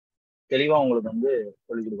தெளிவா உங்களுக்கு வந்து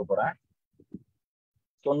சொல்லிக் கொடுக்க போறேன்.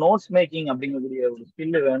 ஸோ நோட்ஸ் மேக்கிங் அப்படிங்கக்கூடிய ஒரு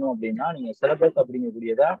ஸ்கில் வேணும் அப்படின்னா நீங்க சிலபஸ்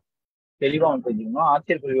அப்படிங்கக்கூடியதை தெளிவா வந்து தெரிஞ்சுக்கணும்.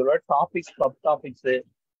 ஆட்சியர் கல்வியோட டாபிக்ஸ், சப் டாபிக்ஸ்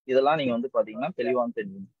இதெல்லாம் நீங்க வந்து பாத்தீங்கன்னா தெளிவா வந்து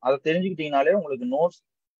தெரிஞ்சுக்கணும். அதை தெரிஞ்சுக்கிட்டீங்கனாலே உங்களுக்கு நோட்ஸ்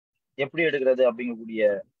எப்படி எடுக்கிறது அப்படிங்கக்கூடிய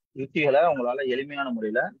யுக்திகளை உங்களால எளிமையான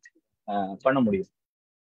முறையில பண்ண முடியும்.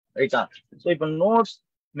 ரைட்டா? ஸோ இப்போ நோட்ஸ்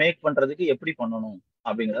மேக் பண்றதுக்கு எப்படி பண்ணணும்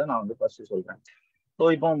அப்படிங்கிறத நான் வந்து ஃபர்ஸ்ட் சொல்றேன். ஸோ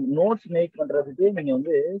இப்போ நோட்ஸ் மேக் பண்றதுக்கு நீங்க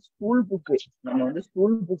வந்து ஸ்கூல் புக்கு, நம்ம வந்து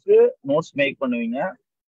ஸ்கூல் புக்கு நோட்ஸ் மேக் பண்ணுவீங்க.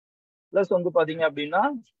 பிளஸ் வந்து பாத்தீங்க அப்படின்னா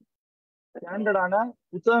ஸ்டாண்டர்டான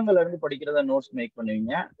புத்தகங்கள்ல இருந்து படிக்கிறத நோட்ஸ் மேக்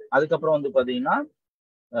பண்ணுவீங்க. அதுக்கப்புறம் வந்து பாத்தீங்கன்னா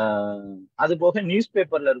அது போக நியூஸ்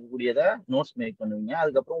பேப்பர்ல இருக்கக்கூடியதை நோட்ஸ் மேக் பண்ணுவீங்க.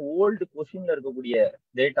 அதுக்கப்புறம் ஓல்டு கொஸ்டின்ல இருக்கக்கூடிய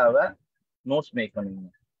டேட்டாவை நோட்ஸ் மேக்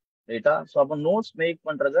பண்ணுவீங்க. ரைட்டா? ஸோ அப்போ நோட்ஸ் மேக்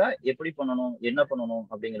பண்றத எப்படி பண்ணணும், என்ன பண்ணணும்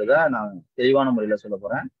அப்படிங்கிறத நான் தெளிவான முறையில சொல்ல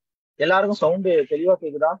போறேன். எல்லாருக்கும் சவுண்டு தெளிவா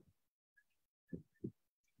கேக்குதா?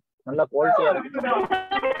 நல்லா குவாலிட்டியா இருக்கு.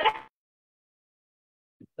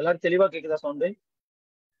 எல்லாரும் தெளிவா கேக்குதா சவுண்டு?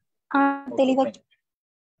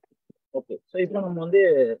 ஓகே. ஸோ இப்போ நம்ம வந்து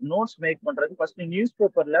நோட்ஸ் மேக் பண்றது ஃபர்ஸ்ட் நியூஸ்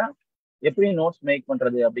பேப்பர்ல எப்படி நோட்ஸ் மேக்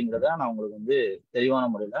பண்றது அப்படிங்கிறத நான் உங்களுக்கு வந்து தெளிவான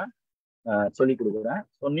முறையில சொல்லி கொடுக்குறேன்.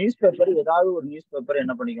 ஸோ நியூஸ் பேப்பர், ஏதாவது ஒரு நியூஸ் பேப்பர்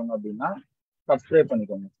என்ன பண்ணிக்கோங்க அப்படின்னா சப்ஸ்கிரைப்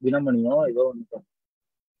பண்ணிக்கோங்க. தினமணியோ ஏதோ ஒன்று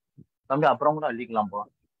தம்பி, அப்புறம் கூட அள்ளிக்கலாம்ப்பா,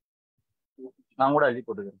 நான் கூட அள்ளி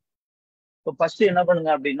போட்டுக்கிறேன். ஸோ ஃபர்ஸ்ட் என்ன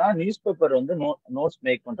பண்ணுங்க அப்படின்னா நியூஸ் பேப்பர் வந்து நோட்ஸ்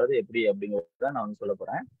மேக் பண்றது எப்படி அப்படிங்கிறத நான் வந்து சொல்ல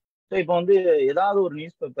போறேன். ஸோ இப்போ வந்து ஏதாவது ஒரு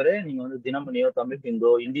நியூஸ் பேப்பரு நீங்க வந்து தினமணியோ, தமிழ்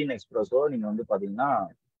ஹிந்தோ, இந்தியன் எக்ஸ்பிரஸோ நீங்க வந்து பாத்தீங்கன்னா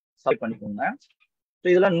சப்ஸ்கிரைப் பண்ணிக்கோங்க. ஸோ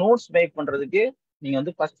இதெல்லாம் நோட்ஸ் மேக் பண்றதுக்கு நீங்க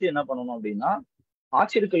வந்து ஃபர்ஸ்ட் என்ன பண்ணணும் அப்படின்னா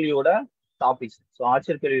ஆட்சியர் கல்வியோட டாபிக்ஸ். ஸோ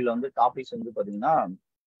ஆட்சியர் கல்வியில வந்து டாபிக்ஸ் வந்து பாத்தீங்கன்னா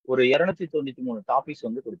ஒரு 293 டாபிக்ஸ்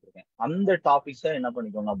வந்து கொடுத்துருக்கேன். அந்த டாபிக்ஸை என்ன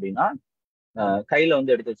பண்ணிக்கோங்க அப்படின்னா கையில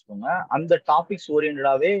வந்து எடுத்து வச்சுக்கோங்க. அந்த டாபிக்ஸ்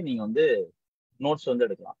ஓரியன்டாவே நீங்க வந்து நோட்ஸ் வந்து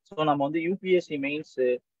எடுக்கலாம். ஸோ நம்ம வந்து யூபிஎஸ்சி மெயின்ஸ்,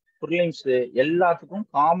 ப்ரிலிம்ஸ் எல்லாத்துக்கும்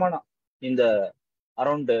காமனா இந்த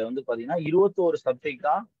அரௌண்ட் வந்து பாத்தீங்கன்னா 21 சப்ஜெக்ட்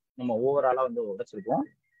தான் நம்ம ஓவராலா வந்து உடைச்சிருக்கோம்.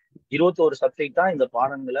 21 சப்ஜெக்ட் தான் இந்த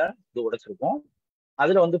பாடங்களை இது உடைச்சிருக்கோம்.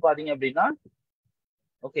 அதுல வந்து பாத்தீங்க அப்படின்னா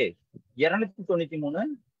ஓகே 293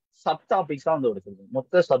 சப் டாபிக்ஸா வந்து உடைச்சிருக்கோம்.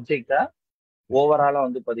 மொத்த சப்ஜெக்ட ஓவராலா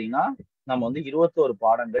வந்து பாத்தீங்கன்னா நம்ம வந்து 21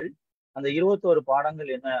 பாடங்கள். அந்த 21 பாடங்கள்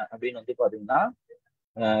என்ன அப்படின்னு வந்து பாத்தீங்கன்னா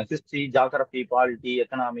history, geography, polity,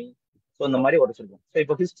 economy, so இந்த மாதிரி உடைச்சிருக்கோம். ஸோ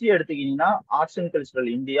இப்போ ஹிஸ்டரி எடுத்துக்கிட்டீங்கன்னா arts and cultural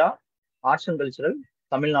India, arts and cultural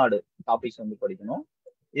Tamil Nadu topics வந்து படிக்கணும்.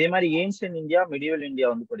 இதே மாதிரி ஏன்சியன் இந்தியா, மிடிவல் இந்தியா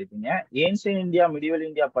வந்து படிப்பீங்க. ஏன்சியன் இந்தியா, மிடிவல்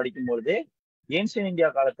இந்தியா படிக்கும்பொழுது ஏன்சியன் இந்தியா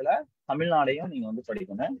காலத்துல தமிழ்நாடையும் நீங்க வந்து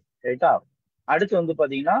படிக்கணும். ரைட்டா? அடுத்து வந்து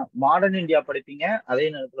பாத்தீங்கன்னா மாடர்ன் இந்தியா படிப்பீங்க. அதே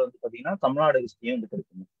நேரத்துல வந்து பாத்தீங்கன்னா தமிழ்நாடு ஹிஸ்டரியும் வந்து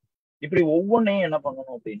படிப்பீங்க. இப்படி ஒவ்வொன்றையும் என்ன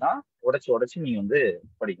பண்ணணும் அப்படின்னா உடைச்சு நீங்க வந்து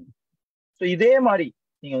படிக்கணும். ஸோ இதே மாதிரி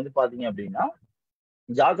நீங்க வந்து பாத்தீங்க அப்படின்னா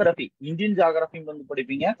ஜியாகிரபி, இந்தியன் ஜியாகிரபி வந்து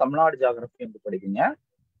படிப்பீங்க, தமிழ்நாடு ஜியாகிரபி வந்து படிப்பீங்க.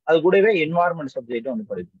 அது கூடவே என்வாயர்மெண்ட் சப்ஜெக்டும் வந்து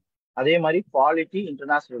படிப்பீங்க. அதே மாதிரி பாலிட்டி,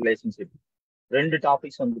 இன்டர்நேஷனல் ரிலேஷன்ஷிப் 2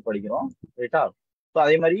 டாபிக்ஸ் வந்து படிக்கிறோம். ரைட்டா? ஸோ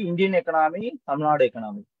அதே மாதிரி Indian economy, Tamil Nadu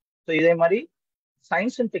economy. So இதே மாதிரி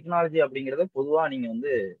சயின்ஸ் அண்ட் டெக்னாலஜி அப்படிங்கிறத பொதுவா நீங்க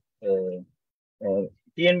வந்து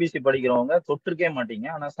டிஎன்பிசி படிக்கிறவங்க தொட்டிருக்கே மாட்டீங்க.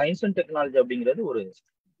 ஆனா சயின்ஸ் அண்ட் டெக்னாலஜி அப்படிங்கிறது ஒரு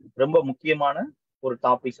ரொம்ப முக்கியமான ஒரு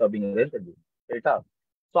டாபிக்ஸ் அப்படிங்கிறது தெரியும். ரைட்டா?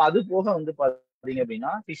 ஸோ அது போக வந்து பாத்தீங்க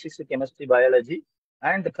அப்படின்னா physics, chemistry, biology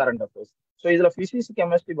and current affairs. So இதுல பிசிக்ஸ்,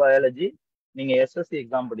 கெமிஸ்ட்ரி, பயாலஜி நீங்க எஸ்எஸ்சி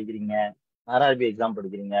எக்ஸாம் படிக்கிறீங்க, ஆர்ஆர்பி எக்ஸாம்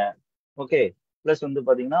படிக்கிறீங்க. ஓகே. பிளஸ் வந்து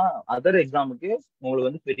பாத்தீங்கன்னா அதர் எக்ஸாமுக்கு உங்களுக்கு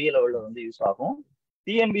வந்து பெரிய லெவல்ல வந்து யூஸ் ஆகும்.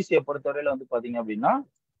 டிஎன்பிசியை பொறுத்தவரையில வந்து பாத்தீங்க அப்படின்னா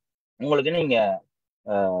உங்களுக்கு நீங்க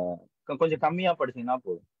கொஞ்சம் கம்மியா படிச்சீங்கன்னா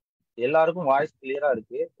போதும். எல்லாருக்கும் வாய்ஸ் கிளியரா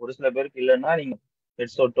இருக்கு. ஒரு சில பேருக்கு இல்லைன்னா நீங்க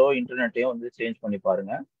ஹெட்செட்டோ இன்டர்நெட்டையோ வந்து சேஞ்ச் பண்ணி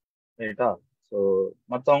பாருங்க. ரைட்டா? ஸோ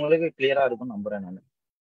மற்றவங்களுக்கு கிளியரா இருக்கும்னு நம்புறேன் நான்.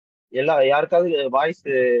 யாருக்காவது வாய்ஸ்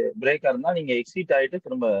பிரேக்கா இருந்தா நீங்க எக்ஸிட் ஆயிட்டு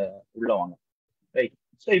திரும்ப உள்ள வாங்க. ரைட்?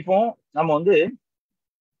 ஸோ இப்போ நம்ம வந்து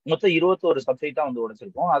மொத்தம் 21 சப்ஜெக்டா வந்து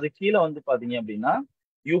உடைச்சிருக்கோம். அது கீழே வந்து பாத்தீங்க அப்படின்னா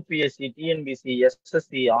யூபிஎஸ்சி, டிஎன்பிசி,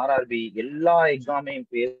 எஸ்எஸ்சி, ஆர்ஆர்பி எல்லா எக்ஸாமையும்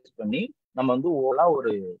பேஸ் பண்ணி நம்ம வந்து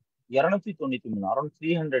ஒரு 293 அரௌண்ட்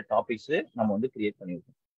 300 டாபிக்ஸ் நம்ம வந்து கிரியேட்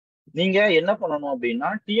பண்ணியிருக்கோம். நீங்க என்ன பண்ணணும் அப்படின்னா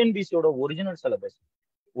டிஎன்பிசியோட ஒரிஜினல்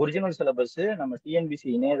சிலபஸ் நம்ம டிஎன்பிசி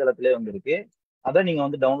இணையதளத்திலே வந்து இருக்கு. அதை நீங்க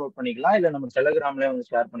வந்து டவுன்லோட் பண்ணிக்கலாம். இல்ல நம்ம டெலிகிராம்ல வந்து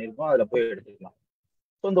ஷேர் பண்ணிருக்கோம், அதுல போய் எடுத்துக்கலாம்.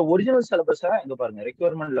 ஸோ இந்த ஒரிஜினல் சிலபஸை இங்க பாருங்க,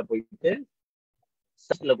 ரெக்யர்மெண்ட்ல போயிட்டு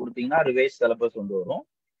கொடுத்தீங்கன்னா ரிவைஸ் சிலபஸ் வந்து வரும்.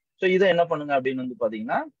 ஸோ இதை என்ன பண்ணுங்க அப்படின்னு வந்து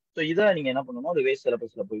பாத்தீங்கன்னா ஸோ இதை நீங்க என்ன பண்ணணும், ரிவைஸ்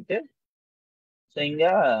சிலபஸ்ல போயிட்டு ஸோ இங்க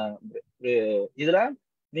இதுல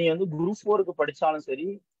நீங்க வந்து குரூப் 4க்கு படிச்சாலும் சரி,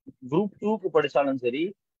 குரூப் 2க்கு படிச்சாலும் சரி,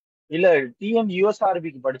 இல்ல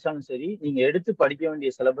TNUSRBக்கு படிச்சாலும் சரி, நீங்க எடுத்து படிக்க வேண்டிய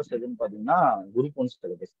சிலபஸ் எதுன்னு பாத்தீங்கன்னா குரூப் 1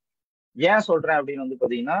 சிலபஸ். ஏன் சொல்றேன் அப்படின்னு வந்து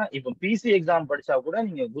பாத்தீங்கன்னா, இப்போ பிசி எக்ஸாம் படிச்சா கூட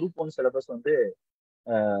நீங்க குரூப் 1 சிலபஸ் வந்து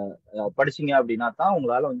படிச்சீங்க அப்படின்னா தான்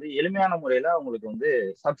உங்களால வந்து எளிமையான முறையில உங்களுக்கு வந்து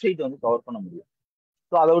சப்ஜெக்ட் வந்து கவர் பண்ண முடியும்.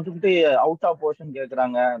 ஸோ அதை விட்டுக்கிட்டு அவுட் ஆஃப் போர்ஷன்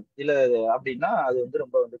கேட்குறாங்க இல்ல அப்படின்னா அது வந்து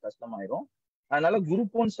ரொம்ப வந்து கஷ்டமாயிரும். அதனால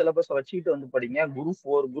குரூப் 1 சிலபஸை வச்சுக்கிட்டு வந்து படிங்க. குரூப்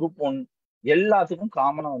 4 குரூப் 1 எல்லாத்துக்கும்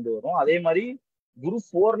காமனா வந்து வரும். அதே மாதிரி குரூப்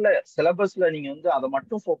 4ல சிலபஸ்ல நீங்க வந்து அதை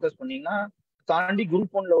மட்டும் ஃபோக்கஸ் பண்ணீங்கன்னா தாண்டி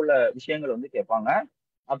குரூப் 1ல உள்ள விஷயங்கள் வந்து கேட்பாங்க.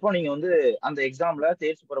 அப்போ நீங்க வந்து அந்த எக்ஸாம்ல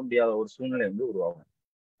தேர்ச்சி பெற முடியாத ஒரு சூழ்நிலை வந்து உருவாகும்.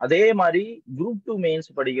 அதே மாதிரி குரூப் 2 மெயின்ஸ்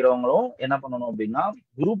படிக்கிறவங்களும் என்ன பண்ணணும் அப்படின்னா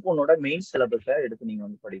குரூப் 1ஓட மெயின் சிலபஸை எடுத்து நீங்க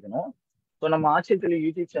வந்து படிக்கணும். ஸோ நம்ம ஆட்சியர்கல்வி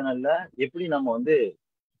யூடியூப் சேனல்ல எப்படி நம்ம வந்து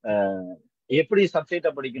எப்படி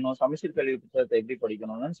சப்ஜெக்டை படிக்கணும், சமச்சீர் கல்வி புத்தகத்தை எப்படி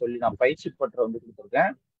படிக்கணும்னு சொல்லி நான் பயிற்சி பற்ற வந்து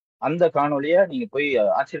கொடுத்துருக்கேன். அந்த காணொலியை நீங்க போய்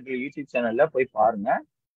ஆட்சியர்கல்வி யூடியூப் சேனல்ல போய் பாருங்க.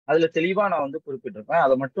 அதுல தெளிவா நான் வந்து குறிப்பிட்டிருப்பேன்.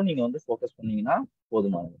 அதை மட்டும் நீங்க வந்து ஃபோக்கஸ் பண்ணீங்கன்னா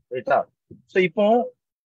போதுமானது. ரைட்டா? ஸோ இப்போ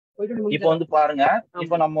வந்து பாருங்க,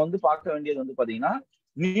 இப்போ நம்ம வந்து பார்க்க வேண்டியது வந்து பாத்தீங்கன்னா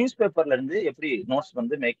நியூஸ் பேப்பர்ல இருந்து எப்படி நோட்ஸ்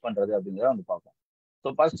வந்து மேக் பண்றது அப்படிங்கிறத வந்து பார்ப்போம். ஸோ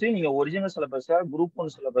ஃபர்ஸ்ட் நீங்க ஒரிஜினல் சிலபஸை குரூப்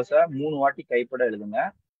 1 சிலபஸை 3 வாட்டி கைப்பட எழுதுங்க,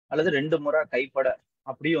 அல்லது 2 முறை கைப்பட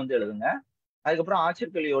அப்படியே வந்து எழுதுங்க. அதுக்கப்புறம்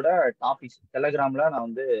ஆட்சியர்கல்வியோட டாபிக்ஸ் டெலகிராம்ல நான்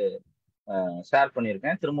வந்து ஷேர்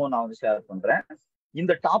பண்ணியிருக்கேன். திரும்பவும் நான் வந்து ஷேர் பண்றேன்.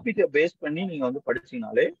 இந்த டாபிக்கை பேஸ் பண்ணி நீங்க வந்து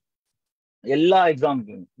படிச்சீங்கனாலே எல்லா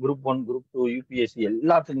எக்ஸாமுக்கும் குரூப் 1 குரூப் 2 யூபிஎஸ்சி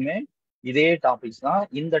எல்லாத்துக்குமே இதே டாபிக்ஸ் தான்.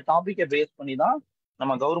 இந்த டாபிக்கை பேஸ் பண்ணி தான்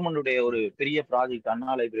நம்ம கவர்மெண்டுடைய ஒரு பெரிய ப்ராஜெக்ட்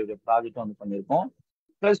அண்ணா லைப்ரரியோட ப்ராஜெக்ட் வந்து பண்ணியிருக்கோம்.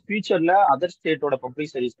 பிளஸ் ஃபியூச்சர்ல other ஸ்டேட்டோட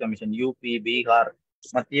public service commission UP, Bihar,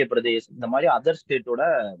 மத்திய பிரதேஷ் இந்த மாதிரி அதர் ஸ்டேட்டோட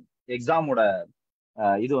எக்ஸாமோட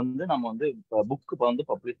இது வந்து நம்ம வந்து புக்கு வந்து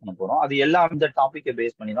பப்ளிஷ் பண்ண போறோம். அது எல்லாம் இந்த டாபிக்கை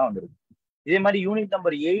பேஸ் பண்ணி தான் வந்துருக்கு. இதே மாதிரி யூனிட்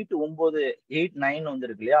நம்பர் 8, 9, 8, 9 வந்து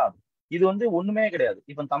இருக்கு இல்லையா? இது வந்து ஒண்ணுமே கிடையாது.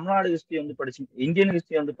 இப்போ தமிழ்நாடு ஹிஸ்டரி வந்து இந்தியன்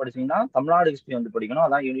ஹிஸ்டரி வந்து படிச்சீங்கன்னா தமிழ்நாடு ஹிஸ்டரி வந்து படிக்கணும்.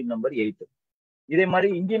 அதான் யூனிட் நம்பர் 8. இதே மாதிரி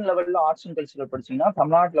இந்தியன் லெவல்ல ஆர்ட்ஸ் அண்ட் கல்ச்சரல் படிச்சீங்கன்னா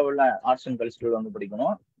தமிழ்நாடு லெவல்ல ஆர்ட்ஸ் அண்ட் கல்ச்சரல் வந்து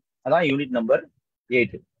படிக்கணும். அதான் யூனிட் நம்பர்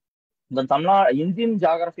 8. இந்த இந்தியன்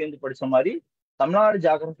ஜியாகிரபி வந்து படிச்ச மாதிரி தமிழ்நாடு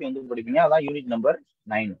ஜியாகிரபி வந்து படிப்பீங்க. அதான் யூனிட் நம்பர்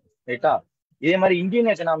 9. ரைட்டா? இதே மாதிரி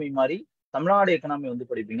இந்தியன் எக்கனாமி மாதிரி தமிழ்நாடு எக்கனாமி வந்து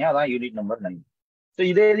படிப்பீங்க. அதான் யூனிட் நம்பர் 9. ஸோ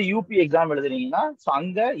இதே இது யூபி எக்ஸாம் எழுதுறீங்கன்னா ஸோ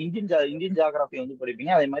அங்க இந்தியன் ஜியாகிரபி வந்து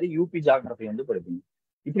படிப்பீங்க. அதே மாதிரி யூபி ஜியாகிரபி வந்து படிப்பீங்க.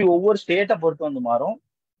 இப்படி ஒவ்வொரு ஸ்டேட்டை பொறுத்து வந்து மாறும்.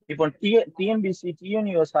 இப்போ டிஎன்பிசி,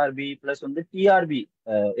 டிஎன்யூஎஸ்ஆர்பி பிளஸ் வந்து டிஆர்பி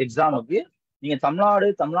எக்ஸாமுக்கு நீங்க தமிழ்நாடு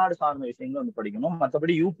சார்ந்த விஷயங்கள் வந்து படிக்கணும்.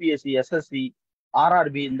 மற்றபடி யூபிஎஸ்சி, எஸ்எஸ்சி,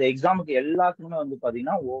 ஆர்ஆர்பி இந்த எக்ஸாமுக்கு எல்லாத்துக்குமே வந்து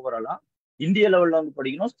பாத்தீங்கன்னா ஓவராலா இந்திய லெவல்ல வந்து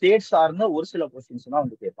படிக்கணும். ஸ்டேட் சார்ந்த ஒரு சில கொஸ்டின்ஸ் தான்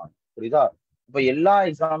வந்து கேட்பாங்க. புரியுதா? இப்போ எல்லா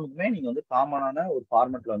எக்ஸாமுக்குமே நீங்க வந்து காமனான ஒரு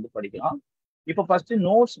ஃபார்மெட்ல வந்து படிக்கலாம். இப்போ ஃபர்ஸ்ட்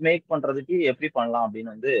நோட்ஸ் மேக் பண்றதுக்கு எப்படி பண்ணலாம்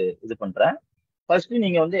அப்படின்னு வந்து இது பண்றேன். ஃபர்ஸ்ட்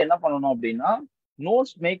நீங்க வந்து என்ன பண்ணணும் அப்படின்னா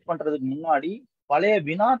நோட்ஸ் மேக் பண்றதுக்கு முன்னாடி பழைய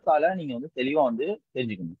வினாத்தால நீங்க வந்து தெளிவா வந்து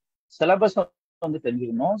தெரிஞ்சுக்கணும். சிலபஸ் வந்து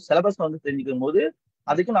தெரிஞ்சுக்கணும். சிலபஸ் வந்து தெரிஞ்சுக்கும் போது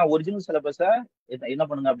அதுக்கு நான் ஒரிஜினல் சிலபஸை என்ன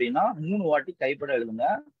பண்ணுங்க அப்படின்னா 3 வாட்டி கைப்பட எழுதுங்க.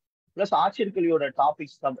 பிளஸ் ஆட்சியர்கல்வியோட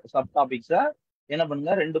டாபிக்ஸ் சப் டாபிக்ஸை என்ன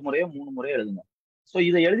பண்ணுங்க 2 முறையோ 3 முறையோ எழுதுங்க. ஸோ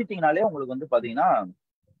இதை எழுதிட்டீங்கனாலே உங்களுக்கு வந்து பாத்தீங்கன்னா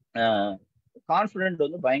கான்ஃபிடென்ட்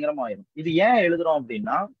வந்து பயங்கரமா ஆயிடும். இது ஏன் எழுதுறோம்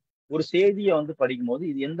அப்படின்னா ஒரு செய்தியை வந்து படிக்கும் போது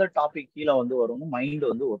இது எந்த டாபிக் கீழே வந்து வரும்னு மைண்ட்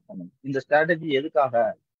வந்து ஒர்க் பண்ணணும். இந்த ஸ்ட்ராட்டஜி எதுக்காக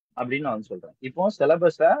அப்படின்னு நான் வந்து சொல்றேன். இப்போ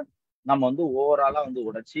சிலபஸை நம்ம வந்து ஓவராலா வந்து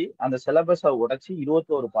உடைச்சி அந்த சிலபஸை உடைச்சி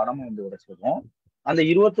 21 பாடமும் வந்து உடைச்சிருக்கோம். அந்த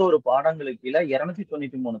 21 பாடங்களுக்கு கீழே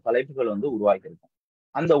 293 தலைப்புகள் வந்து உருவாக்கியிருக்கோம்.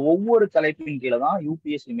 அந்த ஒவ்வொரு தலைப்பின் கீழே தான்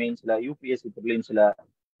யூபிஎஸ்சி மெயின்ஸ்ல, யூபிஎஸ்சி ப்ரிலிம்ஸ்ல,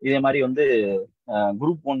 இதே மாதிரி வந்து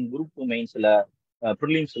குரூப் 1 குரூப் 2 மெயின்ஸ்ல,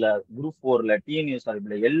 ப்ரிலிம்ஸ்ல, குரூப் 4ல,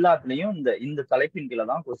 டிஎன்யூஎஸ்ஆர்பில எல்லாத்துலயும் இந்த தலைப்பின் கீழே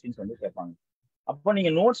தான் கொஸ்டின்ஸ் வந்து கேட்பாங்க. அப்போ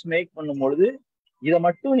நீங்க நோட்ஸ் மேக் பண்ணும்பொழுது இதை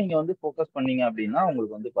மட்டும் நீங்க வந்து ஃபோக்கஸ் பண்ணீங்க அப்படின்னா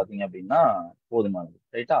உங்களுக்கு வந்து பாத்தீங்க அப்படின்னா போதுமானது.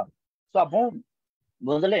 ரைட்டா? ஸோ அப்போ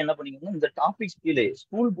முதல்ல என்ன பண்ணீங்கன்னா இந்த டாபிக்ஸ் கீழே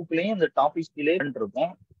ஸ்கூல் புக்லயும் இந்த டாபிக்ஸ் கீழே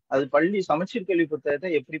இருக்கும். அது பள்ளி சமச்சீர் கல்வி புத்தகத்தை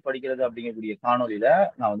எப்படி படிக்கிறது அப்படிங்கக்கூடிய காணொலியில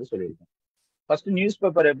நான் வந்து சொல்லியிருக்கேன். ஃபர்ஸ்ட் நியூஸ்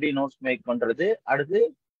பேப்பர் எப்படி நோட்ஸ் மேக் பண்றது, அடுத்து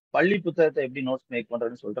பள்ளி புத்தகத்தை எப்படி நோட்ஸ் மேக்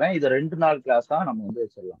பண்றதுன்னு சொல்றேன். இது 2 நாள் கிளாஸா நம்ம வந்து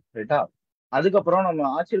வச்சிடலாம். ரைட்டா? அதுக்கப்புறம் நம்ம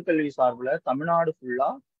ஆட்சியர் கல்வி சார்பில் தமிழ்நாடு ஃபுல்லா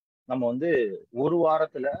நம்ம வந்து ஒரு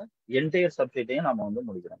வாரத்துல என்டையர் சப்ஜெக்டையும் நம்ம வந்து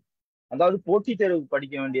முடிக்கிறோம். அதாவது போட்டித் தேர்வுக்கு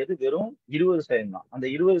படிக்க வேண்டியது வெறும் 20% தான். அந்த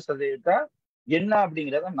 20% என்ன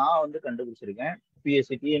அப்படிங்கிறத நான் வந்து கண்டுபிடிச்சிருக்கேன்.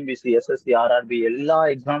 பிஎஸ்சி, டிஎன்பிஎஸ்சி, எஸ்எஸ்சி, ஆர்ஆர்பி எல்லா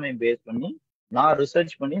எக்ஸாமையும் பேஸ் பண்ணி நான்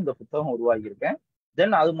ரிசர்ச் பண்ணி இந்த புத்தகம் உருவாக்கியிருக்கேன்.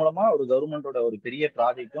 தென் அது மூலமா ஒரு கவர்மெண்டோட ஒரு பெரிய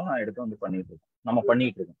ப்ராஜெக்டும் நான் எடுத்து வந்து நம்ம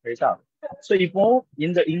பண்ணிட்டு இருக்கோம். ரைட்டா? ஸோ இப்போ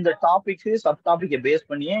இந்த டாபிக்ஸ் சப் டாபிக்கை பேஸ்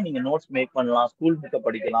பண்ணியே நீங்க நோட்ஸ் மேக் பண்ணலாம், ஸ்கூல் புக்கை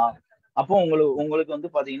படிக்கலாம். அப்போ உங்களுக்கு வந்து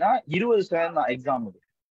பாத்தீங்கன்னா 20% தான் எக்ஸாமுக்கு.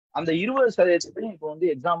 அந்த 20% இப்போ வந்து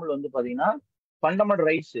எக்ஸாம்பிள் வந்து பாத்தீங்கன்னா ஃபண்டமெண்டல்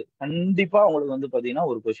ரைட்ஸ் கண்டிப்பா உங்களுக்கு வந்து பாத்தீங்கன்னா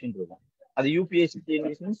ஒரு கொஸ்டின் இருக்கும். அது யூபிஎஸ்சி,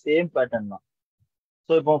 டிஎன்பிஎஸ்சி சேம் பேட்டர்ன் தான்.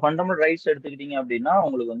 ஸோ இப்போ ஃபண்டமெண்டல் ரைட்ஸ் எடுத்துக்கிட்டீங்க அப்படின்னா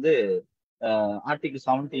உங்களுக்கு வந்து ஆர்டிகல்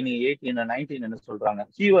 17, 18, 19 என்ன சொல்றாங்க,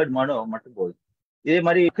 கீவேர்ட் மட்டும் போதும். இதே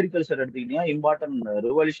மாதிரி அக்ரிகல்ச்சர் எடுத்துக்கிட்டீங்கன்னா இம்பார்ட்டன்ட்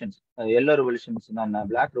ரெவல்யூஷன்ஸ், எல்லோ ரெவல்யூஷன்ஸ் என்ன,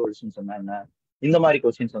 பிளாக் ரெவல்யூஷன்ஸ் என்ன, இந்த மாதிரி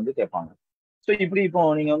கொஸ்டின்ஸ் வந்து கேட்பாங்க. ஸோ இப்படி இப்போ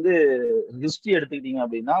நீங்க வந்து ஹிஸ்டரி எடுத்துக்கிட்டீங்க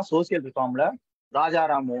அப்படின்னா சோசியல் ரிஃபார்ம்ல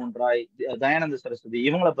ராஜாராம் மோகன் ராய், தயானந்த சரஸ்வதி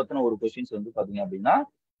இவங்களை பத்தின ஒரு கொஸ்டின்ஸ் வந்து பாத்தீங்க அப்படின்னா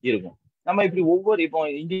இருக்கும். நம்ம இப்படி ஒவ்வொரு இப்போ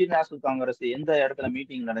இந்தியன் நேஷனல் காங்கிரஸ் எந்த இடத்துல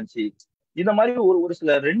மீட்டிங் நடந்துச்சு, இந்த மாதிரி ஒரு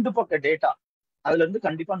சில 2 பக்க டேட்டா அதுல இருந்து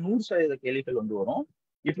கண்டிப்பா 100% கேள்விகள் வந்து வரும்.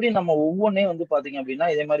 இப்படி நம்ம ஒவ்வொன்னே வந்து பாத்தீங்க அப்படின்னா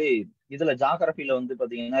இதே மாதிரி இதுல ஜாகிரபில வந்து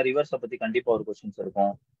பாத்தீங்கன்னா ரிவர்ஸை பத்தி கண்டிப்பா ஒரு கொஸ்டின்ஸ்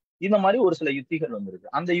இருக்கும். இந்த மாதிரி ஒரு சில யுத்திகள் வந்து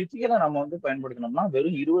இருக்கு. அந்த யுத்திகளை நம்ம வந்து பயன்படுத்தினோம்னா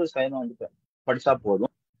வெறும் 20% வந்து படிச்சா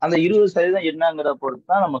போதும். அந்த 20% என்னங்கிறத பொறுத்து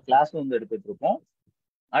தான் நம்ம கிளாஸ் வந்து எடுத்துட்டு இருக்கோம்.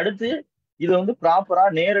 அடுத்து இது வந்து ப்ராப்பரா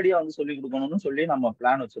நேரடியா வந்து சொல்லி கொடுக்கணும்னு சொல்லி நம்ம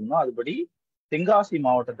பிளான் வச்சிருந்தோம். அதுபடி தென்காசி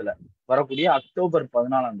மாவட்டத்துல வரக்கூடிய அக்டோபர்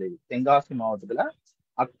 14ஆம் தேதி, தென்காசி மாவட்டத்துல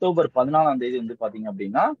அக்டோபர் 14ஆம் தேதி வந்து பாத்தீங்க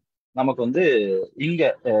அப்படின்னா நமக்கு வந்து இங்க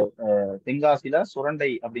தென்காசியில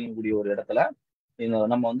சுரண்டை அப்படிங்கக்கூடிய ஒரு இடத்துல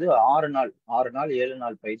நம்ம வந்து 6 நாள் 7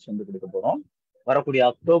 நாள் பயிற்சி வந்து கொடுக்க போறோம். வரக்கூடிய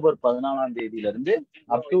அக்டோபர் 14ஆம் தேதியில இருந்து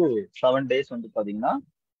அப் டு 7 டேஸ் வந்து பாத்தீங்கன்னா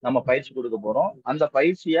நம்ம பயிற்சி கொடுக்க போறோம். அந்த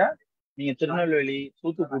பயிற்சியை நீங்க திருநெல்வேலி,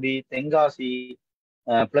 தூத்துக்குடி, தென்காசி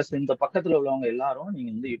பிளஸ் இந்த பக்கத்துல உள்ளவங்க எல்லாரும் நீங்க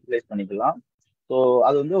வந்து யூட்டிலைஸ் பண்ணிக்கலாம். ஸோ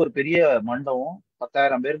அது வந்து ஒரு பெரிய மண்டபம்,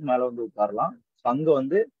 10,000 பேருக்கு மேல வந்து உட்காரலாம். அங்க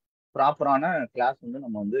வந்து ப்ராப்பரான கிளாஸ் வந்து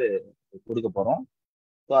நம்ம வந்து கொடுக்க போறோம்.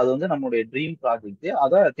 ஸோ அது வந்து நம்மளுடைய ட்ரீம் ப்ராஜெக்ட்.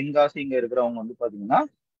 அதை தென்காசி இங்க இருக்கிறவங்க வந்து பாத்தீங்கன்னா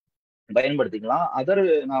பயன்படுத்திக்கலாம்.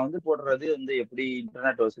 நான் வந்து போடுறது வந்து எப்படி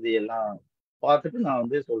இன்டர்நெட் வசதி எல்லாம் பார்த்துட்டு நான்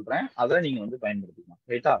வந்து சொல்றேன், அதை நீங்க வந்து பயன்படுத்திக்கலாம்.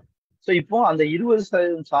 ரைட்டா? ஸோ இப்போ அந்த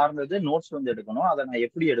 20% சார்ந்தது நோட்ஸ் வந்து எடுக்கணும். அதை நான்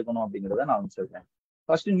எப்படி எடுக்கணும் அப்படிங்கிறத நான் வந்து சொல்றேன்.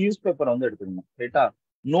 ஃபர்ஸ்ட் நியூஸ் பேப்பரை வந்து எடுத்துக்கணும். ரைட்டா?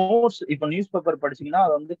 நோட்ஸ் இப்போ நியூஸ் பேப்பர் படிச்சீங்கன்னா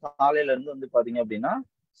அதை வந்து காலையில இருந்து வந்து பாத்தீங்க அப்படின்னா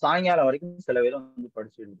சாயங்காலம் வரைக்கும் சில பேர் வந்து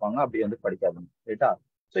படிச்சுட்டு இருப்பாங்க, அப்படி வந்து படிக்காதுங்க. ரைட்டா?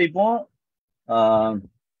 ஸோ இப்போ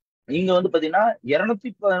இங்க வந்து பாத்தீங்கன்னா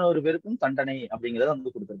 211 பேருக்கும் தண்டனை அப்படிங்கிறத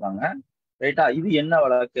வந்து கொடுத்துருக்காங்க. ரைட்டா? இது என்ன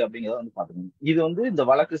வழக்கு அப்படிங்கிறத வந்து பாத்துக்கணும். இது வந்து இந்த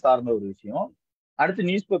வழக்கு சார்ந்த ஒரு விஷயம். அடுத்து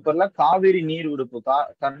நியூஸ் பேப்பர்ல காவிரி நீர் விடுப்பு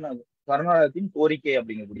கர்நாடகத்தின் கோரிக்கை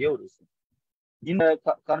அப்படிங்கக்கூடிய ஒரு விஷயம். இந்த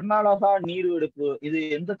கர்நாடகா நீர் விடுப்பு இது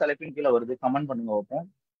எந்த தலைப்பின் கீழே வருது? கமெண்ட் பண்ணுங்க வைப்போம்.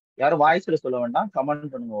 யாரும் வாய்ஸ்ல சொல்ல வேண்டாம்,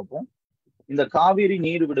 கமெண்ட் பண்ணுங்க வைப்போம். இந்த காவிரி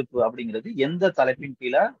நீர் விடுப்பு அப்படிங்கிறது எந்த தலைப்பின்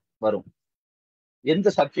கீழே வரும்? எந்த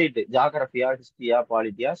சப்ஜெக்ட்? ஜியோகிராபியா, ஹிஸ்டரியா,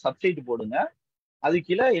 பாலிட்டியா? சப்ஜெக்ட் போடுங்க. அது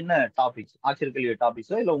கீழே என்ன டாபிக்ஸ், ஆட்சியர்கல்வி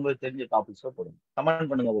டாபிக்ஸோ இல்ல உங்களுக்கு தெரிஞ்ச டாபிக்ஸோ போடுங்க. கமெண்ட்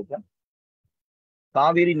பண்ணுங்க வைப்போம்.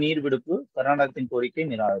 காவிரி நீர் விடுப்பு கர்நாடகத்தின் கோரிக்கை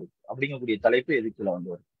நிராகரிப்பு அப்படிங்கக்கூடிய தலைப்பு எதுக்குள்ள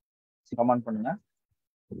வந்து வரும்? கமெண்ட் பண்ணுங்க.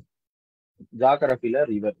 ஜியோகிராபில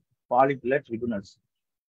river, பாலிட்டில tribunals,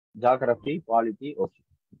 geography, polity, okay.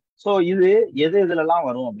 So இது எதுலலாம்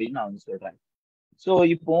வரும் அப்படின்னு நான் வந்து சொல்றேன். ஸோ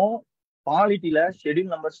இப்போ பாலிட்டில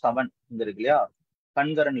ஷெட்யூல் நம்பர் 7 இங்க இருக்கு இல்லையா,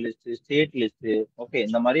 concurrent list, state list, okay,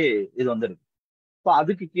 இந்த மாதிரி இது வந்து இருக்கு. இப்போ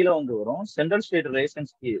அதுக்கு கீழே வந்து வரும். சென்ட்ரல் ஸ்டேட்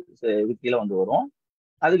ரிலேஷன்ஸ் இது கீழே வந்து வரும்.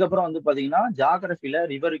 அதுக்கப்புறம் வந்து பாத்தீங்கன்னா ஜியோகிராபில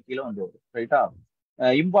ரிவருக்கு கீழே வந்து வரும். ரைட்டா?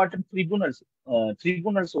 இம்பார்ட்டன்ட்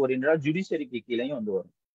ட்ரிபியூனல்ஸ் ஓரியன்டா ஜுடிஷியரிக்கு கீழேயும் வந்து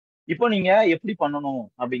வரும். இப்போ நீங்க எப்படி பண்ணணும்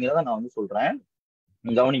அப்படிங்கிறத நான் வந்து சொல்றேன்,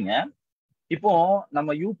 கவனிங்க. இப்போ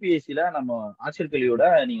நம்ம யூபிஎஸ்சில நம்ம ஆட்சியர்கல்வியோட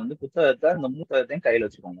நீங்க வந்து புத்தகத்தை, இந்த 3 புத்தகத்தையும் கையில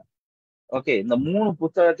வச்சுக்கோங்க. ஓகே, இந்த 3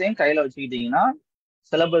 புத்தகத்தையும் கையில வச்சுக்கிட்டீங்கன்னா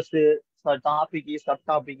சிலபஸ், டாபிக், சப்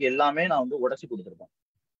டாபிக் எல்லாமே நான் வந்து உடைச்சு கொடுத்துருக்கேன்.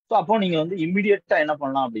 ஸோ அப்போ நீங்க வந்து இம்மிடியட்டா என்ன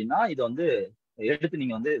பண்ணலாம் அப்படின்னா இதை வந்து எடுத்து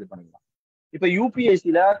நீங்க வந்து இது பண்ணிக்கலாம். இப்ப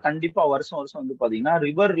யூபிஎஸ்சில கண்டிப்பா வருஷம் வருஷம் வந்து பாத்தீங்கன்னா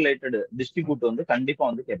ரிவர் ரிலேட்டட் டிஸ்ட்ரிபியூட் வந்து கண்டிப்பா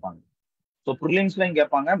வந்து கேட்பாங்க. ஸோ ப்ரிலிம்ஸ்லயும்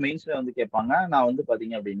கேட்பாங்க, மெயின்ஸ்ல வந்து கேட்பாங்க. நான் வந்து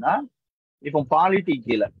பாத்தீங்க அப்படின்னா இப்போ பாலிட்டி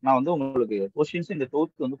கீழே நான் வந்து உங்களுக்கு கொஸ்டின்ஸ் இந்த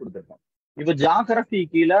தொகுத்து வந்து கொடுத்துருக்கேன். இப்போ ஜியோகிராபி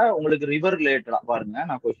கீழே உங்களுக்கு ரிவர் ரிலேட்டடா பாருங்க,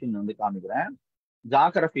 நான் கொஸ்டின் வந்து காமிக்கிறேன்.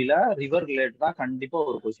 ஜியோகிராபில ரிவர் ரிலேட்டடா கண்டிப்பா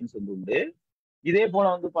ஒரு கொஸ்டின்ஸ் வந்து உண்டு. இதே போல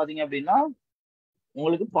வந்து பாத்தீங்க அப்படின்னா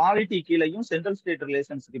உங்களுக்கு பாலிட்டி கீழையும் சென்ட்ரல் ஸ்டேட்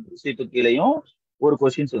ரிலேஷன்ஷிப் கீழையும் ஒரு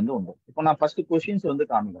கொஸ்டின்ஸ் வந்து உண்டு. இப்போ நான் ஃபர்ஸ்ட் கொஸ்டின்ஸ் வந்து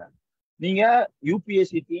காமிக்கிறேன். நீங்க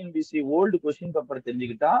UPSC, TNPSC old question paper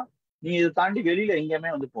தெரிஞ்சுக்கிட்டா நீங்க இதை தாண்டி வெளியில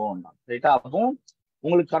எங்கேயுமே வந்து போக வேண்டாம். ரைட்டா? அப்போ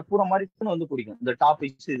உங்களுக்கு கற்பூரம் மாதிரி வந்து பிடிக்கும். இந்த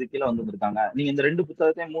டாபிக்ஸ் இது கீழே வந்துருக்காங்க. நீங்க இந்த 2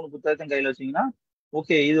 புத்தகத்தையும் 3 புத்தகத்தையும் கையில வச்சீங்கன்னா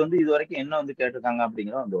ஓகே, இது வந்து இது வரைக்கும் என்ன வந்து கேட்டிருக்காங்க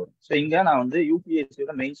அப்படிங்கிறத வந்து வரும். ஸோ இங்க நான் வந்து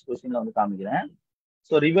யூபிஎஸ்சியோட மெயின்ஸ் கொஸ்டின்ல வந்து காமிக்கிறேன்.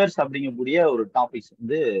 ஸோ ரிவர்ஸ் அப்படிங்கக்கூடிய ஒரு டாபிக்ஸ்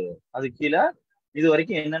வந்து அது கீழே இது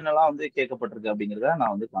வரைக்கும் என்னென்னலாம் வந்து கேட்கப்பட்டிருக்கு அப்படிங்கிறத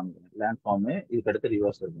நான் வந்து காமிக்கிறேன். லேண்ட் ஃபார்ம், இதுக்கு அடுத்து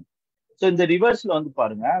ரிவர்ஸ் இருக்கும். ஸோ இந்த ரிவர்ஸ்ல வந்து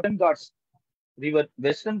பாருங்க,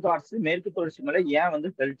 வெஸ்டர்ன் காட்ஸ் மேற்கு தொடர்ச்சி மலை ஏன் வந்து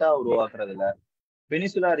டெல்டா உருவாக்குறது இல்ல?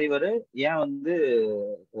 பெனிசுலா ரிவர் ஏன் வந்து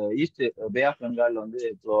ஈஸ்ட் பே ஆஃப் பெங்கால்ல வந்து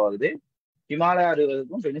ஃப்ளோ ஆகுது? ஹிமாலயா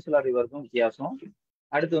ரிவருக்கும் பெனிசுலா ரிவருக்கும் வித்தியாசம்.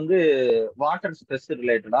 அடுத்து வந்து வாட்டர் ஸ்ட்ரெஸ்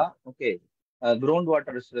ரிலேட்டடா, ஓகே, கிரவுண்ட்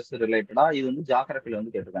வாட்டர் ஸ்ட்ரெஸ் ரிலேட்டடா இது வந்து ஜாகிரபில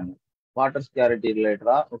வந்து கேட்டிருக்காங்க. வாட்டர் ஸ்கேரிட்டி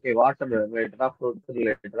ரிலேட்டடா, ஓகே, வாட்டர் ரிலேட்டடா, ஃப்ளோட்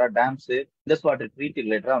ரிலேட்டடா, டேம்ஸ், இண்டஸ் வாட்டர் ட்ரீட்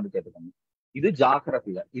ரிலேட்டடா வந்து கேட்டிருக்காங்க. இது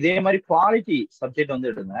ஜாகிரபில. இதே மாதிரி பாலிட்டி சப்ஜெக்ட் வந்து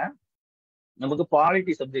எடுங்க. நமக்கு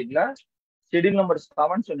பாலிட்டி சப்ஜெக்ட்ல ஷெட்யூல் நம்பர்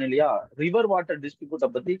 7 சொன்னேன் இல்லையா, ரிவர் வாட்டர் டிஸ்ட்ரிபியூட்டை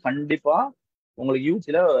பத்தி கண்டிப்பா உங்களுக்கு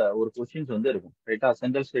யூஜில ஒரு கொஸ்டின்ஸ் வந்து இருக்கும். ரைட்டா,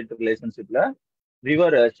 சென்ட்ரல் ஸ்டேட் ரிலேஷன்ஷிப்ல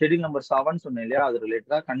ரிவர் ஷெட்யூல் நம்பர் 7 சொன்னேன் இல்லையா, அது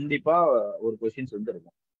ரிலேட்டடா கண்டிப்பா ஒரு கொஸ்டின்ஸ் வந்து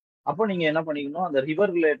இருக்கும். அப்போ நீங்க என்ன பண்ணிக்கணும், அந்த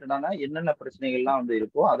ரிவர் ரிலேட்டடான என்னென்ன பிரச்சனைகள்லாம் வந்து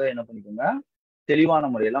இருக்கோ அதை என்ன பண்ணிக்கோங்க, தெளிவான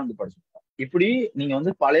முறையெல்லாம் வந்து படிச்சுக்கோங்க. இப்படி நீங்க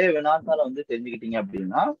வந்து பழைய வினாத்தால வந்து தெரிஞ்சுக்கிட்டீங்க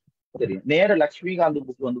அப்படின்னா தெரியும். நேர லட்சுமிகாந்த்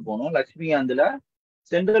புக் வந்து போகணும். லட்சுமிகாந்த்ல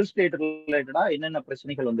சென்ட்ரல் ஸ்டேட் ரிலேட்டடா என்னென்ன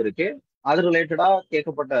பிரச்சனைகள் வந்து இருக்கு, அது ரிலேட்டடா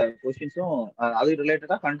கேட்கப்பட்ட கொஸ்டின்ஸும் அது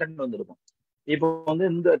ரிலேட்டடா கண்டென்ட் வந்து இருக்கும். இப்போ வந்து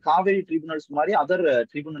இந்த காவேரி ட்ரிபியூனல்ஸ் மாதிரி அதர்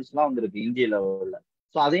ட்ரிபியூனல்ஸ் எல்லாம் வந்து இருக்கு இந்திய லெவல்ல.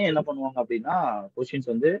 ஸோ அதையும் என்ன பண்ணுவாங்க அப்படின்னா கொஸ்டின்ஸ்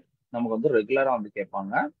வந்து நமக்கு வந்து ரெகுலரா வந்து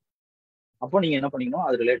கேட்பாங்க. அப்போ நீங்க என்ன பண்ணிக்கணும்,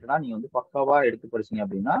 அது ரிலேட்டடா நீங்க வந்து பக்காவா எடுத்து படிச்சீங்க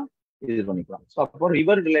அப்படின்னா இது பண்ணிக்கலாம். ஸோ அப்போ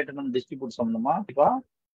ரிவர் ரிலேட்டடான டிஸ்ட்ரிபியூட் சம்பந்தமா இப்போ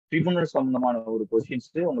ட்ரிபியூனல் சம்பந்தமான ஒரு கொஸ்டின்ஸ்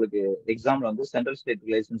உங்களுக்கு எக்ஸாம்ல வந்து சென்ட்ரல் ஸ்டேட்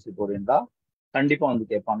ரிலேஷன்ஷிப் ஓரியண்டா கண்டிப்பா வந்து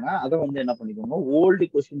கேட்பாங்க. அதை வந்து என்ன பண்ணிக்கோங்க, ஓல்டு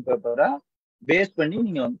கொஸ்டின் பேப்பரை பேஸ் பண்ணி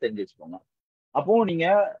நீங்க வந்து தெரிஞ்சு வச்சுக்கோங்க. அப்போ நீங்க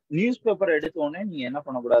நியூஸ் பேப்பர் எடுத்தோடனே நீங்க என்ன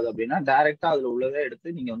பண்ணக்கூடாது அப்படின்னா டைரக்டா அதுல உள்ளதை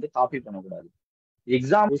எடுத்து நீங்க வந்து காப்பி பண்ணக்கூடாது.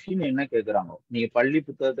 எக்ஸாம் கொஸ்டின் என்ன கேட்கறாங்க, நீங்க பள்ளி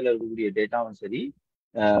புத்தகத்துல இருக்கக்கூடிய டேட்டாவும் சரி,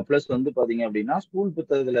 பிளஸ் வந்து பாத்தீங்க அப்படின்னா ஸ்கூல்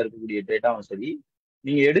புத்தகத்துல இருக்கக்கூடிய டேட்டாவும் சரி,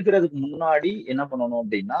 நீங்க எடுக்கிறதுக்கு முன்னாடி என்ன பண்ணணும்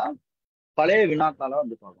அப்படின்னா பழைய வினாத்தால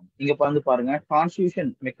வந்து பார்க்கணும். நீங்க வந்து பாருங்க,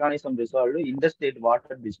 constitution mechanism resolve interstate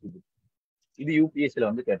water distribute, இது யூபிஎஸ்சில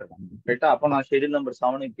வந்து கேட்டிருக்காங்க. ரைட்டா, அப்போ நான் ஷெட்யூல் நம்பர்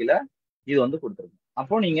 7 கீழே இது வந்து கொடுத்துருக்கேன்.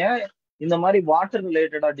 அப்போ நீங்க இந்த மாதிரி வாட்டர்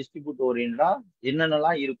ரிலேட்டடா டிஸ்ட்ரிபியூட் ஓரியண்டா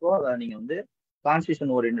என்னென்னலாம் இருக்கோ அதை நீங்க வந்து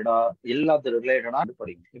கான்ஸ்டியூஷன் ஓரியண்டா எல்லாத்து ரிலேட்டடா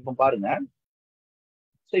படிங்க. இப்போ பாருங்க,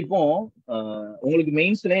 ஸோ இப்போ உங்களுக்கு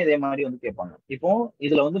மெயின்ஸ்லயும் இதே மாதிரி வந்து கேட்பாங்க. இப்போ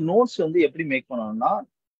இதுல வந்து நோட்ஸ் வந்து எப்படி மேக் பண்ணணும்னா,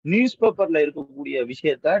 நியூஸ் பேப்பர்ல இருக்கக்கூடிய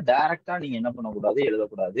விஷயத்த டைரக்டா நீங்க என்ன பண்ணக்கூடாது,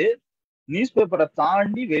 எழுதக்கூடாது. நியூஸ் பேப்பரை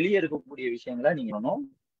தாண்டி வெளியே இருக்கக்கூடிய விஷயங்களை நீங்க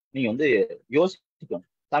வந்து யோசிக்கணும்.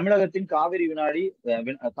 தமிழகத்தின்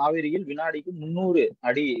காவிரியில் வினாடிக்கு 300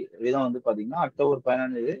 அடி வீதம் வந்து பாத்தீங்கன்னா அக்டோபர்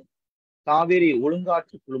 15 காவேரி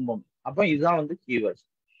ஒழுங்காற்று குழுமம். அப்ப இதுதான் வந்து கீவேர்ட்ஸ்.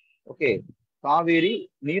 ஓகே, காவேரி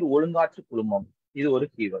நீர் ஒழுங்காற்று குழுமம், இது ஒரு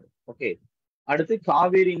கீவேர்டு. ஓகே, அடுத்து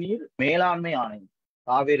காவேரி நீர் மேலாண்மை ஆணையம்,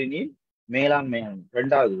 காவேரி நீர் மேலாண்மை ஆணையம்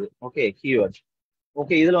ரெண்டாவது. Okay, keywords.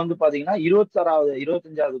 ஓகே, இதுல வந்து பாத்தீங்கன்னா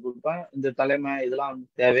 25வது குரூப் இந்த தலைமை இதெல்லாம் வந்து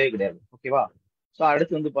தேவையே கிடையாது. ஓகேவா? ஸோ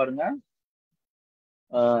அடுத்து வந்து பாருங்க,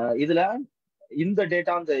 இதுல இந்த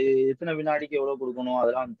டேட்டா அந்த எத்தனை வினாடிக்கு எவ்வளவு கொடுக்கணும்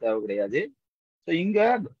அதெல்லாம் வந்து தேவை கிடையாது. ஸோ இங்க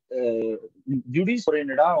ஜுடிஸ்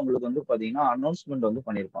ஓரியண்டா உங்களுக்கு வந்து பாத்தீங்கன்னா அனௌன்ஸ்மெண்ட் வந்து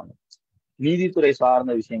பண்ணியிருப்பாங்க. நீதித்துறை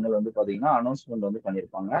சார்ந்த விஷயங்கள் வந்து பாத்தீங்கன்னா அனௌன்ஸ்மெண்ட் வந்து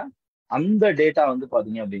பண்ணியிருப்பாங்க. அந்த டேட்டா வந்து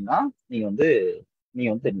பாத்தீங்க அப்படின்னா நீங்க வந்து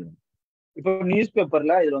தெரிஞ்சுக்கணும். இப்போ நியூஸ்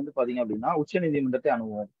பேப்பர்ல இதுல வந்து பாத்தீங்க அப்படின்னா உச்ச நீதிமன்றத்தை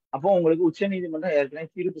அணுகுவோம். அப்போ உங்களுக்கு உச்ச நீதிமன்றம் ஏற்கனவே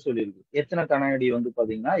தீர்ப்பு சொல்லியிருக்கு எத்தனை கனஅடி வந்து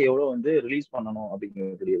பாத்தீங்கன்னா எவ்வளவு வந்து ரிலீஸ் பண்ணணும்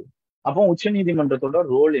அப்படிங்கிறது. அப்போ உச்ச நீதிமன்றத்தோட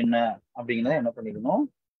ரோல் என்ன அப்படிங்கிறத என்ன பண்ணிக்கணும்,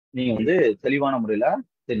 நீங்க வந்து தெளிவான முறையில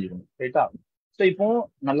தெரிஞ்சுக்கணும். ரைட்டா? ஸோ இப்போ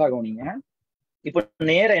நல்லா கவனிங்க. இப்போ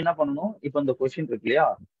நேரம் என்ன பண்ணணும், இப்போ இந்த கொஸ்டின் இருக்கு இல்லையா,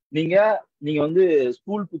 நீங்க வந்து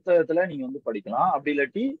ஸ்கூல் புத்தகத்துல நீங்க வந்து படிக்கலாம். அப்படி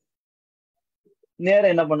இல்லாட்டி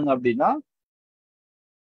நேரம் என்ன பண்ணுங்க அப்படின்னா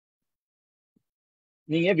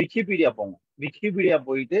நீங்க விக்கிபீடியா போங்க. விக்கிபீடியா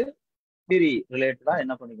போயிட்டு ரிலேட்டடா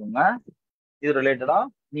என்ன பண்ணிக்கோங்க, இது ரிலேட்டடா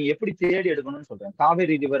நீங்க எப்படி தேடி எடுக்கணும்னு சொல்றேன்.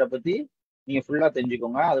 காவேரி ரிவரை பத்தி நீங்க ஃபுல்லா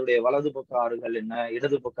தெரிஞ்சுக்கோங்க. அதோடைய வலது பக்க ஆறுகள் என்ன,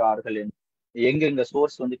 இடது பக்க ஆறுகள் என்ன, எங்க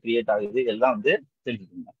சோர்ஸ் வந்து கிரியேட் ஆகுது எல்லாம் வந்து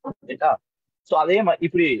தெரிஞ்சுக்கோங்க. ரைட்டா? ஸோ அதே மாதிரி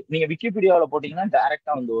இப்படி நீங்க விக்கிபீடியாவில் போட்டீங்கன்னா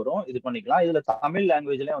டைரக்டா வந்து வரும், இது பண்ணிக்கலாம். இதுல தமிழ்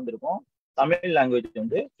லாங்குவேஜ்லயே வந்திருக்கும், தமிழ் லாங்குவேஜ்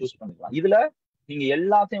வந்து சூஸ் பண்ணிக்கலாம். இதுல நீங்க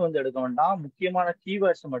எல்லாத்தையும் வந்து எடுக்க வேண்டாம், முக்கியமான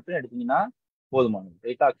கீவேர்ட்ஸ் மட்டும் எடுத்தீங்கன்னா போதுமானது.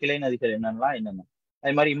 ரைட்டா? கிளை நதிகள் என்னென்ன,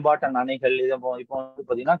 அதே மாதிரி இம்பார்ட்டன்ட் அணைகள். இப்போ வந்து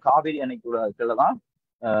பாத்தீங்கன்னா காவிரி அணைக்குள்ள தான்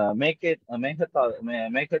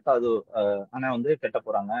மேகதாது அணை வந்து கட்ட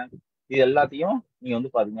போறாங்க. இது எல்லாத்தையும் நீங்க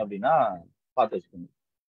வந்து பாத்தீங்க அப்படின்னா பார்த்து வச்சுக்கோங்க.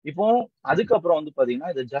 இப்போ அதுக்கப்புறம் வந்து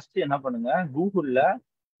பாத்தீங்கன்னா இதை ஜஸ்ட் என்ன பண்ணுங்க, கூகுள்ல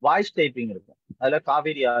வாய்ஸ் டைப்பிங் இருக்கும், அதுல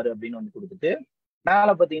காவேரி ஆறு அப்படின்னு வந்து கொடுத்துட்டு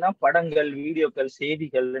மேல பாத்தீங்கன்னா படங்கள், வீடியோக்கள்,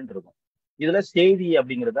 செய்திகள்னு இருக்கும். இதுல செய்தி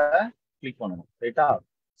அப்படிங்கிறத கிளிக் பண்ணணும். ரைட்டா?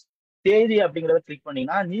 செய்தி அப்படிங்கிறத கிளிக்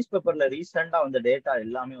பண்ணீங்கன்னா நியூஸ் பேப்பர்ல ரீசெண்டா வந்த டேட்டா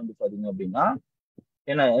எல்லாமே வந்து பாத்தீங்க அப்படின்னா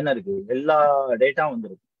என்ன இருக்கு, எல்லா டேட்டாவும் வந்து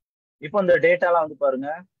இருக்கு. இப்போ இந்த டேட்டாலாம் வந்து பாருங்க,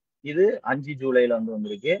 இது 5 ஜூலைல வந்து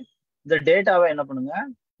வந்திருக்கு. இந்த டேட்டாவை என்ன பண்ணுங்க,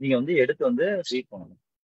 நீங்க வந்து எடுத்து வந்து ரீட் பண்ணணும்.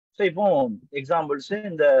 ஸோ இப்போ எக்ஸாம்பிள்ஸ்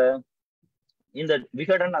இந்த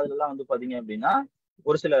விகடன் அதுலலாம் வந்து பாத்தீங்க அப்படின்னா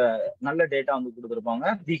ஒரு சில நல்ல டேட்டா வந்து கொடுத்துருப்பாங்க.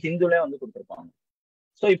 தி ஹிந்துல வந்து கொடுத்துருப்பாங்க.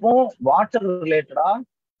 ஸோ இப்போ வாட்டர் ரிலேட்டடா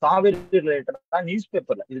காவிரி ரிலேட்டடா நியூஸ்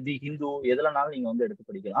பேப்பர்ல இது தி ஹிந்து எதுலனாலும் நீங்க வந்து எடுத்து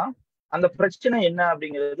படிக்கலாம். அந்த பிரச்சனை என்ன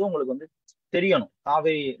அப்படிங்கிறது உங்களுக்கு வந்து தெரியணும்.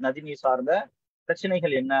 காவிரி நதிநீர் சார்ந்த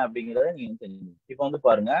பிரச்சனைகள் என்ன அப்படிங்கிறத நீங்க தெரிஞ்சுக்கணும். இப்ப வந்து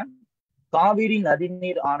பாருங்க, காவிரி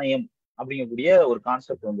நதிநீர் ஆணையம் அப்படிங்கக்கூடிய ஒரு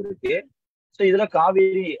கான்செப்ட் வந்து இருக்கு. ஸோ இதுல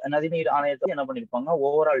காவிரி நதிநீர் ஆணையத்தை என்ன பண்ணிருப்பாங்க,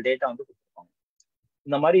 ஓவரால் டேட்டா வந்து கொடுத்துருப்பாங்க.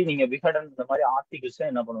 இந்த மாதிரி நீங்க விகடன் இந்த மாதிரி ஆர்டிகிள்ஸ்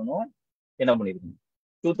என்ன பண்ணணும், என்ன பண்ணிருக்கீங்க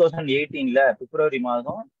 2018 பிப்ரவரி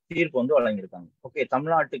மாதம் தீர்ப்பு வந்து வழங்கியிருக்காங்க. ஓகே,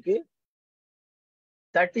 தமிழ்நாட்டுக்கு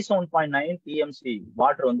 37.9 TMC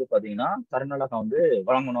வாட்டர் வந்து பாத்தீங்கன்னா கர்நாடகா வந்து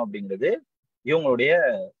வழங்கணும் அப்படிங்கிறது இவங்களுடைய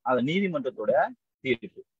அந்த நீதிமன்றத்தோட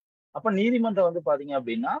தீர்ப்பு. அப்ப நீதிமன்றம் வந்து பாத்தீங்க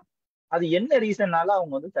அப்படின்னா அது என்ன ரீசன்னால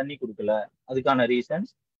அவங்க வந்து தண்ணி கொடுக்கல, அதுக்கான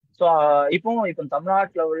ரீசன்ஸ். ஸோ இப்போ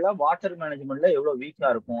தமிழ்நாட்டில் உள்ள வாட்டர் மேனேஜ்மெண்ட்ல எவ்வளவு வீக்கா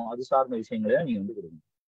இருக்கும் அது சார்ந்த விஷயங்களையும் நீங்க வந்து கொடுக்கணும்.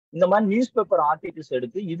 இந்த மாதிரி நியூஸ் பேப்பர் ஆர்டிகிள்ஸ்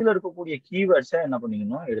எடுத்து இதுல இருக்கக்கூடிய கீவேர்ட்ஸை என்ன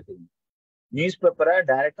பண்ணிக்கணும் எடுத்துக்கணும். நியூஸ் பேப்பரை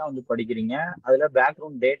டைரக்டா வந்து படிக்கிறீங்க, அதுல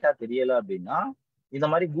பேக்ரவுண்ட் டேட்டா தெரியல அப்படின்னா இந்த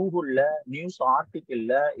மாதிரி கூகுள்ல நியூஸ்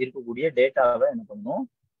ஆர்டிகிள்ல இருக்கக்கூடிய டேட்டாவை என்ன பண்ணணும்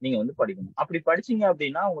நீங்க வந்து படிக்கணும். அப்படி படிச்சீங்க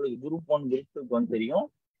அப்படின்னா உங்களுக்கு குரூப் 1 குரூப் 2 வந்து தெரியும்.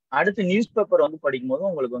 அடுத்து நியூஸ் பேப்பர் வந்து படிக்கும்போது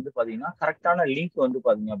உங்களுக்கு வந்து பாத்தீங்கன்னா கரெக்டான லிங்க் வந்து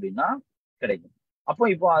பாத்தீங்க அப்படின்னா கிடைக்கும். அப்போ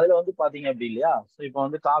இப்போ அதுல வந்து பாத்தீங்க அப்படி இல்லையா, ஸோ இப்போ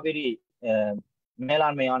வந்து காவிரி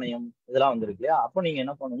மேலாண்மை ஆணையம் இதெல்லாம் வந்துருக்கு இல்லையா, அப்போ நீங்க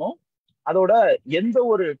என்ன பண்ணணும், அதோட எந்த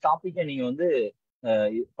ஒரு டாபிக்கை நீங்க வந்து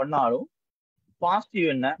பண்ணாலும் பாசிட்டிவ்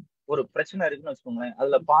என்ன, ஒரு பிரச்சனை இருக்குன்னு வச்சுக்கோங்களேன்,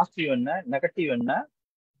 அதுல பாசிட்டிவ் என்ன நெகட்டிவ் என்ன,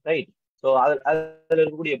 ரைட். ஸோ அதுல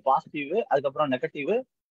இருக்கக்கூடிய பாசிட்டிவ் அதுக்கப்புறம் நெகட்டிவ்,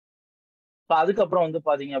 அதுக்கப்புறம் வந்து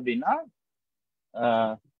பாத்தீங்க அப்படின்னா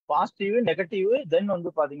பாசிட்டிவ் நெகட்டிவ், தென் வந்து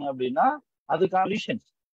பாத்தீங்க அப்படின்னா அதுக்கான சொல்யூஷன்ஸ்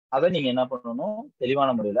அதை நீங்க என்ன பண்ணணும் தெளிவான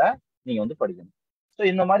முறையில நீங்க வந்து படிக்கணும். ஸோ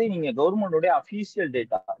இந்த மாதிரி நீங்க கவர்மெண்டோடைய அஃபீஷியல்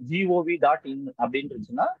டேட்டா gov.in அப்படின்னு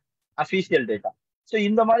இருந்துச்சுன்னா அஃபீஷியல் டேட்டா. ஸோ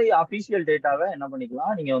இந்த மாதிரி அஃபீஷியல் டேட்டாவை என்ன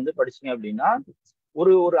பண்ணிக்கலாம் நீங்க வந்து படிச்சீங்க அப்படின்னா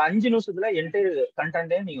ஒரு 5 நிமிஷத்துல என்டையர்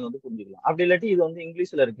கண்டென்ட்டையும் நீங்க வந்து புரிஞ்சுக்கலாம். அப்படி இல்லாட்டி இது வந்து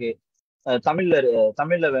இங்கிலீஷ்ல இருக்கு,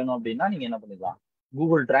 தமிழ்ல வேணும் அப்படின்னா நீங்க என்ன பண்ணிக்கலாம்,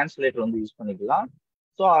 கூகுள் டிரான்ஸ்லேட்டர் வந்து யூஸ் பண்ணிக்கலாம்.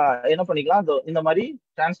 ஸோ என்ன பண்ணிக்கலாம், இந்த மாதிரி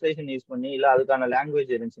டிரான்ஸ்லேஷன் யூஸ் பண்ணி இல்லை அதுக்கான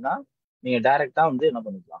லாங்குவேஜ் இருந்துச்சுன்னா நீங்க டைரக்டா வந்து என்ன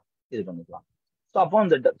பண்ணிக்கலாம் இது பண்ணிக்கலாம். ஸோ அப்போ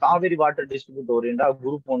இந்த Kaveri water distribute ஓரியண்டா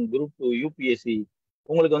group 1 group 2 UPSC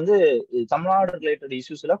உங்களுக்கு வந்து தமிழ்நாடு ரிலேட்டட்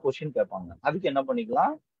இஷ்யூஸ்ல கொஸ்டின் கேட்பாங்க. அதுக்கு என்ன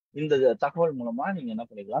பண்ணிக்கலாம், இந்த தகவல் மூலமா நீங்க என்ன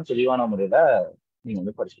பண்ணிக்கலாம் தெளிவான முறையில நீங்க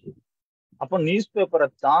வந்து படிச்சுக்கலாம். அப்போ நியூஸ் பேப்பரை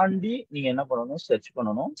தாண்டி நீங்க என்ன பண்ணணும், சர்ச்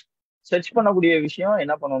பண்ணணும். சர்ச் பண்ணக்கூடிய விஷயம்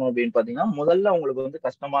என்ன பண்ணணும் அப்படின்னு பாத்தீங்கன்னா முதல்ல உங்களுக்கு வந்து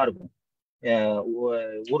கஷ்டமா இருக்கும்.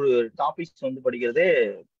 ஒரு டாபிக்ஸ் வந்து படிக்கிறதே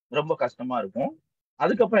ரொம்ப கஷ்டமா இருக்கும்.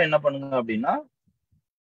 அதுக்கப்புறம் என்ன பண்ணுங்க அப்படின்னா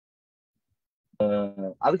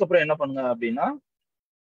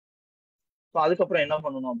அதுக்கப்புறம் என்ன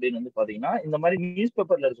பண்ணணும் அப்படின்னு வந்து பாத்தீங்கன்னா இந்த மாதிரி நியூஸ்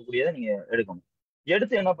பேப்பர்ல இருக்கக்கூடியதை நீங்க எடுக்கணும்.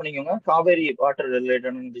 எடுத்து என்ன பண்ணிக்கோங்க, காவேரி வாட்டர்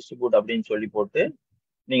ரிலேட்டட் டிஸ்ட்ரிபியூட் அப்படின்னு சொல்லி போட்டு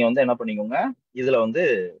நீங்க வந்து என்ன பண்ணிக்கோங்க இதுல வந்து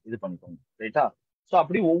இது பண்ணிக்கோங்க, ரைட்டா. ஸோ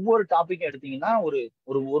அப்படி ஒவ்வொரு டாபிக்கும் எடுத்தீங்கன்னா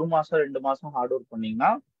ஒரு மாசம் 2 மாசம் ஹார்ட் ஒர்க்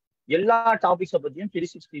பண்ணீங்கன்னா எல்லா டாபிக்ஸை பத்தியும்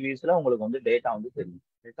 360 வியூஸ்ல உங்களுக்கு வந்து டேட்டா வந்து தெரியும்,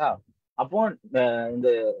 ரைட்டா. அப்போ இந்த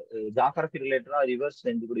ஜாகிரபி ரிலேட்டடா reverse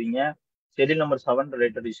தெரிஞ்சுக்கிடுவீங்க, schedule number 7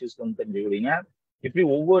 related issues வந்து தெரிஞ்சுக்கிடுவீங்க. இப்படி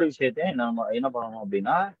ஒவ்வொரு விஷயத்தையும் என்ன பண்ணணும்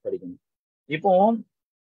அப்படின்னா படிக்கணும். இப்போ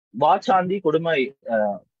வாச்சாந்தி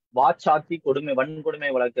கொடுமை வன்கொடுமை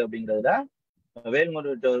வழக்கு அப்படிங்கிறதுல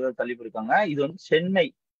வேல்முறை தள்ளிப்பு இருக்காங்க. இது வந்து சென்னை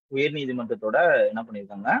உயர் நீதிமன்றத்தோட என்ன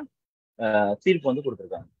பண்ணியிருக்காங்க தீர்ப்பு வந்து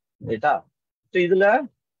கொடுத்துருக்காங்க, ரைட்டா. ஸோ இதுல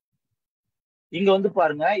இங்க வந்து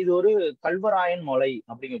பாருங்க, இது ஒரு கல்வராயன் மலை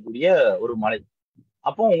அப்படிங்கக்கூடிய ஒரு மலை.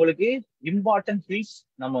 அப்போ உங்களுக்கு இம்பார்ட்டன்ட் ஹில்ஸ்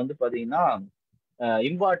நம்ம வந்து பாத்தீங்கன்னா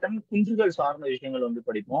இம்பார்ட்டன்ட் குன்றுகள் சார்ந்த விஷயங்கள் வந்து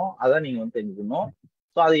படிப்போம், அதான் நீங்க வந்து தெரிஞ்சுக்கணும்.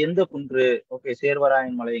 ஸோ அது எந்த குன்று, ஓகே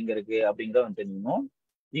சேர்வராயன் மலை எங்க இருக்கு அப்படிங்கிறத வந்து தெரிஞ்சுக்கணும்.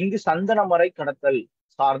 இங்கு சந்தனமரை கடத்தல்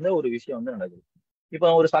சார்ந்த ஒரு விஷயம் வந்து நடக்குது. இப்போ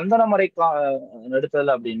ஒரு சந்தனமரை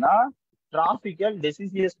நடத்தல் அப்படின்னா டிராபிக்கல்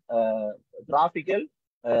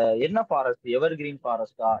என்ன ஃபாரஸ்ட், எவர் கிரீன்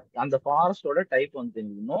ஃபாரஸ்டா, அந்த ஃபாரஸ்டோட டைப் வந்து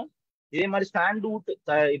தெரிஞ்சுக்கணும். இதே மாதிரி சாண்ட்வுட்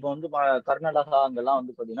இப்போ வந்து கர்நாடகா அங்கெல்லாம்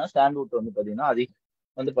வந்து பாத்தீங்கன்னா சாண்ட்வுட் வந்து பாத்தீங்கன்னா அது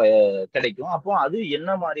வந்து கிடைக்கும். அப்போ அது என்ன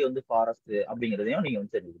மாதிரி வந்து ஃபாரஸ்ட் அப்படிங்கிறதையும் நீங்க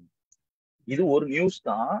வந்து தெரிஞ்சுக்கணும். இது ஒரு நியூஸ்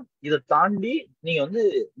தான். இதை தாண்டி நீங்க வந்து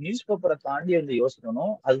நியூஸ் பேப்பரை தாண்டி வந்து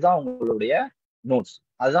யோசிக்கணும். அதுதான் உங்களுடைய நோட்ஸ்,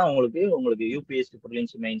 அதுதான் உங்களுக்கு யூபிஎஸ்சி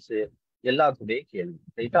ப்ரிலிம்ஸ் மெயின்ஸ் எல்லாத்துடைய கேள்வி,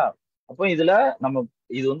 ரைட்டா. அப்போ இதுல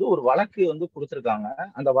இது வந்து ஒரு வழக்கு வந்து கொடுத்துருக்காங்க.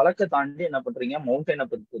 அந்த வழக்கை தாண்டி என்ன பண்றீங்க, மவுண்டனை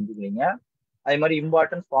பத்தி தெரிஞ்சுக்கிறீங்க, அதே மாதிரி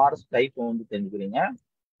இம்பார்ட்டன்ட் ஃபாரஸ்ட் டைப் வந்து தெரிஞ்சுக்கிறீங்க.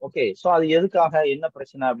 ஓகே, ஸோ அது எதுக்காக என்ன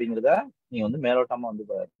பிரச்சனை அப்படிங்கிறத நீங்க வந்து மேலோட்டமா வந்து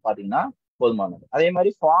பாத்தீங்கன்னா போதுமானது. அதே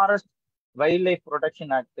மாதிரி forest wild life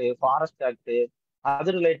protection act, forest act அது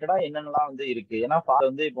ரிலேட்டடா என்னென்னலாம் வந்து இருக்கு. ஏன்னா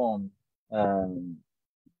வந்து இப்போ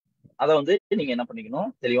அதை வந்து நீங்க என்ன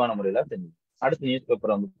பண்ணிக்கணும் தெளிவான முறையில தெரிஞ்சுக்கணும். அடுத்த நியூஸ்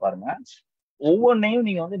பேப்பரை வந்து பாருங்க. ஒவ்வொன்றையும்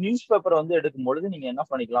நீங்க வந்து நியூஸ் பேப்பர் வந்து எடுக்கும் பொழுது நீங்க என்ன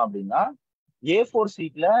பண்ணிக்கலாம் அப்படின்னா A4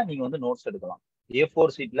 சீட்ல நீங்க வந்து நோட்ஸ் எடுக்கலாம். A4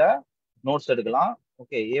 சீட்ல நோட்ஸ் எடுக்கலாம்.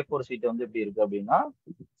 ஓகே, A4 சீட் வந்து எப்படி இருக்கு அப்படின்னா,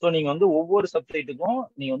 ஸோ நீங்க வந்து ஒவ்வொரு சப்ஜெக்ட்டுக்கும்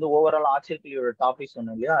நீங்க வந்து ஓவரால் ஆட்சியர்கல்வியோட டாபிக்ஸ்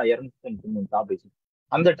சொன்னோம் இல்லையா, 293 டாபிக்ஸ்.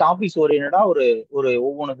 அந்த டாபிக்ஸ் ஓரியன்டா ஒரு ஒரு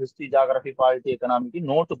ஒவ்வொன்று history, geography, polity, economic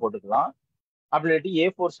note போட்டுக்கலாம். அப்படி இல்லாட்டி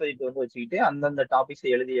A4 சைட் வந்து வச்சுக்கிட்டு அந்தந்த டாபிக்ஸை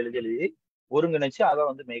எழுதி எழுதி எழுதி ஒருங்கிணைச்சு அதை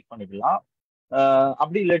வந்து மேக் பண்ணிக்கலாம்.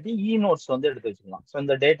 அப்படி இல்லாட்டி நோட்ஸ் வந்து எடுத்து வச்சுக்கலாம். ஸோ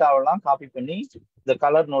இந்த டேட்டாவெல்லாம் காப்பி பண்ணி இந்த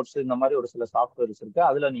கலர் நோட்ஸ் இந்த மாதிரி ஒரு சில சாஃப்ட்வேர்ஸ் இருக்கு,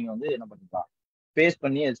 அதுல நீங்க வந்து என்ன பண்ணிக்கலாம், பேஸ்ட்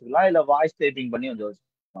பண்ணி வச்சுக்கலாம், இல்ல வாய்ஸ் டைப்பிங் பண்ணி வந்து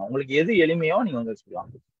வச்சுக்கலாம். உங்களுக்கு எது எளிமையோ நீங்க வந்து வச்சுக்கலாம்.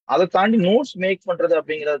 அதை தாண்டி நோட்ஸ் மேக் பண்றது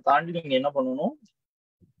அப்படிங்கிறத தாண்டி நீங்க என்ன பண்ணணும்,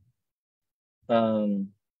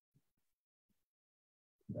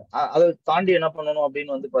 அதை தாண்டி என்ன பண்ணணும்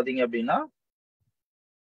அப்படின்னு வந்து பாத்தீங்க அப்படின்னா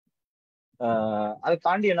அதை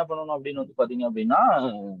தாண்டி என்ன பண்ணணும் அப்படின்னு வந்து பாத்தீங்க அப்படின்னா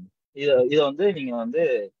இதை வந்து நீங்க வந்து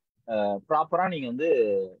ப்ராப்பரா நீங்க வந்து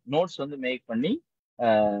நோட்ஸ் வந்து மேக் பண்ணி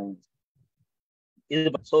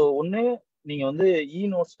இது ஸோ ஒன்று நீங்க வந்து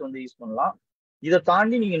நோட்ஸ் வந்து யூஸ் பண்ணலாம். இதை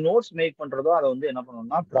தாண்டி நீங்க நோட்ஸ் மேக் பண்றதோ அதை வந்து என்ன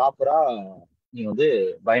பண்ணணும்னா ப்ராப்பரா நீங்க வந்து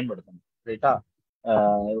பயன்படுத்தணும். ரைட்டா?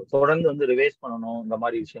 தொடர்ந்து வந்து ரிவைஸ் பண்ணணும், இந்த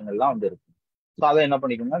மாதிரி விஷயங்கள்லாம் வந்து இருக்கு. ஸோ அதை என்ன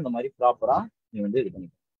பண்ணிக்கணும்னா இந்த மாதிரி ப்ராப்பரா நீங்க வந்து இது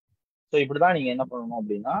பண்ணிக்கணும். ஸோ இப்படிதான் நீங்க என்ன பண்ணணும்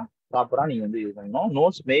அப்படின்னா ப்ராப்பரா நீங்க வந்து இது பண்ணணும்.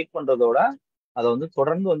 நோட்ஸ் மேக் பண்றதோட அதை வந்து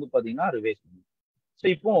தொடர்ந்து வந்து பாத்தீங்கன்னா ரிவைஸ் பண்ணணும். ஸோ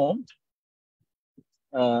இப்போ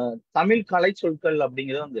தமிழ் கலை சொற்கள்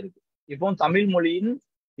அப்படிங்கிறது வந்து இருக்கு. இப்போ தமிழ் மொழியின்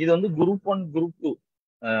இது வந்து குரூப் 1, குரூப் 2,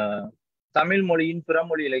 தமிழ் மொழியின் பிற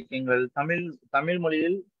மொழி இலக்கியங்கள், தமிழ்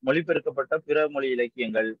மொழியில் மொழிபெயர்க்கப்பட்ட பிற மொழி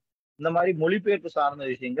இலக்கியங்கள், இந்த மாதிரி மொழிபெயர்ப்பு சார்ந்த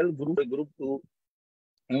விஷயங்கள் குரூப் 2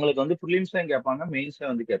 உங்களுக்கு வந்து ப்ரிலிம்ஸ்லயும் கேட்பாங்க,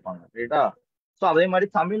 மெயின்ஸ்லயும் வந்து கேட்பாங்க. ரைட்டா? ஸோ அதே மாதிரி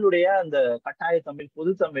தமிழுடைய அந்த கட்டாய தமிழ்,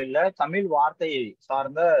 பொது தமிழ்ல தமிழ் வார்த்தை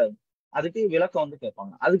சார்ந்த அதுக்கு விளக்கம் வந்து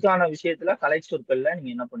கேட்பாங்க. அதுக்கான விஷயத்துல கலை சொற்கள்ல நீங்க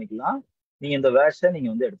என்ன பண்ணிக்கலாம், நீங்க இந்த வேர்ட்ஸை நீங்க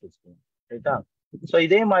வந்து எடுத்து வச்சுக்கணும். ரைட்டா? ஸோ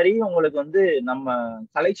இதே மாதிரி உங்களுக்கு வந்து நம்ம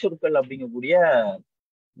கலை சொற்கள் அப்படிங்கக்கூடிய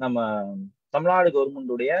நம்ம தமிழ்நாடு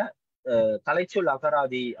கவர்மெண்டுடைய கலைச்சொல்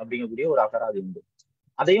அகராதி அப்படிங்கக்கூடிய ஒரு அகராதி உண்டு.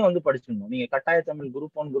 அதையும் வந்து படிச்சிடணும். நீங்க கட்டாய தமிழ்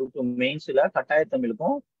குரூப் 1, குரூப் 2 மெயின்ஸ்ல கட்டாய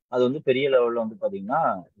தமிழுக்கும் அது வந்து பெரிய லெவல்ல வந்து பாத்தீங்கன்னா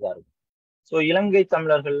இதா இருக்கும். ஸோ இலங்கை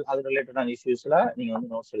தமிழர்கள் அது ரிலேட்டடான இஷ்யூஸ்ல நீங்க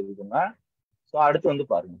வந்து நோட்ஸ் எழுதிக்கோங்க. ஸோ அடுத்து வந்து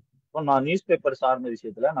பாருங்க, இப்போ நான் நியூஸ் பேப்பர் சார்ந்த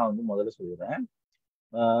விஷயத்துல நான் வந்து முதல்ல சொல்லிடுறேன்.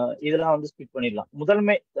 இதெல்லாம் வந்து ஸ்கிப் பண்ணிடலாம்.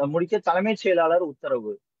 முதன்மை முடிக்க தலைமைச் செயலாளர்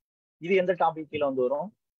உத்தரவு, இது எந்த டாபிக் கீழே வந்து வரும்?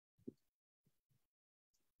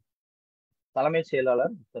 தலைமைச்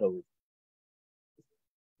செயலாளர் உத்தரவு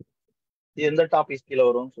இது எந்த டாபிக் கீழே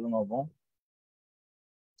வரும் சொல்லுங்க பார்ப்போம்.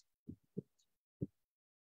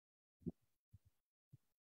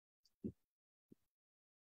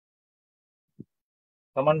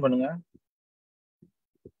 கமெண்ட் பண்ணுங்க.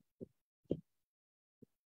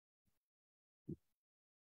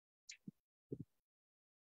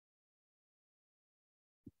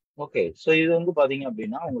 ஓகே, ஸோ இது வந்து பாத்தீங்க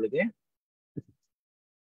அப்படின்னா உங்களுக்கு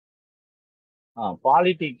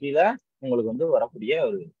பாலிட்டி கீழே உங்களுக்கு வந்து வரக்கூடிய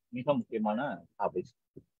ஒரு மிக முக்கியமான டாபிக்ஸ்.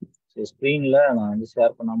 ஸோ ஸ்க்ரீன்ல நான் வந்து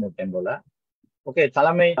ஷேர் பண்ணாம விட்டேன் போல. ஓகே,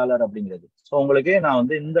 தலைமையாளர் அப்படிங்கிறது. ஸோ உங்களுக்கு நான்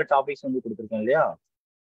வந்து இந்த டாபிக்ஸ் வந்து கொடுத்துருக்கேன் இல்லையா,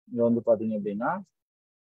 இங்க வந்து பாத்தீங்க அப்படின்னா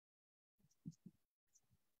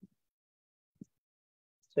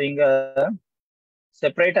ஸோ இங்க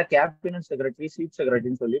செப்பரேட்டா கேபினட் செக்ரட்டரி, சீஃப்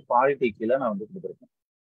செக்ரட்டரின்னு சொல்லி பாலிட்டி கீழே நான் வந்து கொடுத்துருக்கேன்.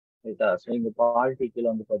 ரைட்டா? ஸோ இங்க பாலிட்டி கீழே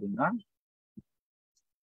வந்து பாத்தீங்கன்னா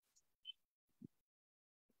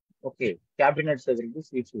okay, cabinet secretary,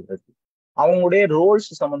 chief secretary அவங்களுடைய ரோல்ஸ்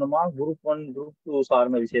சம்பந்தமா குரூப் 1, குரூப் 2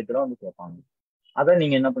 சார்ந்த விஷயத்துல வந்து கேட்பாங்க. அதை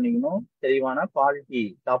நீங்க என்ன பண்ணிக்கணும், தெளிவான பாலிட்டி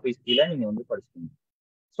டாபிக்ஸ் கீழே நீங்க வந்து படிச்சுக்கணும்.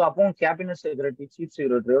 ஸோ அப்போ கேபினட் செக்ரட்டரி, சீஃப்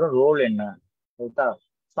செக்ரட்டரியோட ரோல் என்ன, ரைட்டா?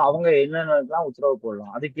 ஸோ அவங்க என்னென்னலாம் உத்தரவு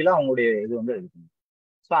போடலாம், அது கீழே அவங்களுடைய இது வந்து எடுக்கணும்.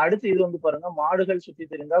 ஸோ அடுத்து இது வந்து பாருங்க, மாடுகள் சுற்றி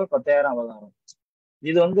தெரிந்தால் 10,000 அவதாரம்.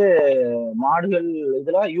 இது வந்து மாடுகள்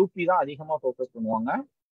இதுல யூபி தான் அதிகமா ஃபோக்கஸ் பண்ணுவாங்க.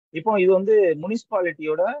 இப்போ இது வந்து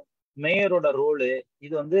முனிசிபாலிட்டியோட மேயரோட ரோலு,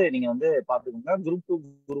 இது வந்து நீங்க வந்து பாத்துக்கோங்க. குரூப் 2,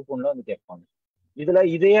 குரூப் 1ல வந்து கேட்பாங்க. இதுல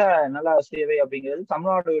இதய நல சேவை அப்படிங்கிறது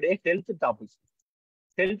தமிழ்நாடுடைய ஹெல்த்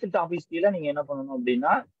டாபிக்ஸ் கீழே நீங்க என்ன பண்ணணும்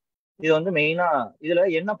அப்படின்னா இது வந்து மெயினா இதுல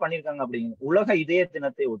என்ன பண்ணிருக்காங்க அப்படிங்க, உலக இதய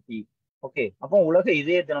தினத்தை ஒட்டி. ஓகே, அப்போ உலக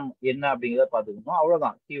இதய தினம் என்ன அப்படிங்கிறத பாத்துக்கணும்.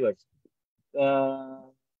 அவ்வளவுதான் கீவேர்ட்ஸ்.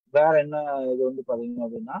 வேற என்ன இது வந்து பாத்தீங்க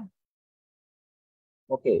அப்படின்னா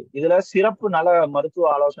ஓகே, இதுல சிறப்பு நல மருத்துவ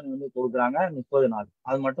ஆலோசனை வந்து கொடுக்குறாங்க 30 நாள்,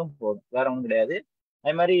 அது மட்டும் போதும், வேற ஒன்றும் கிடையாது.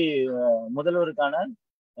 அதே மாதிரி முதல்வருக்கான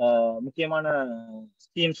முக்கியமான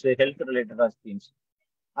ஸ்கீம்ஸ், ஹெல்த் ரிலேட்டடா ஸ்கீம்ஸ்.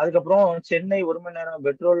 அதுக்கப்புறம் சென்னை 1 மணி நேரம்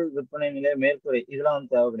பெட்ரோல் விற்பனை நிலைய மேற்கூரை, இதெல்லாம்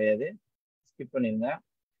வந்து தேவை கிடையாது, ஸ்கிப் பண்ணிருங்க.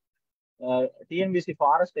 டிஎன்பிஎஸ்சி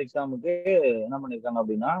ஃபாரஸ்ட் எக்ஸாமுக்கு என்ன பண்ணிருக்காங்க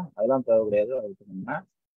அப்படின்னா அதெல்லாம் தேவை கிடையாது, அதை விட்டுருங்க.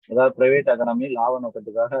 ஏதாவது பிரைவேட் அகாடமி லாப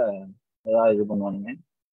நோக்கத்துக்காக ஏதாவது இது பண்ணுவானுங்க.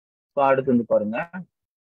 ஸோ அடுத்து வந்து பாருங்க,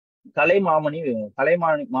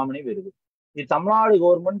 கலைமாமணி விருது. இது தமிழ்நாடு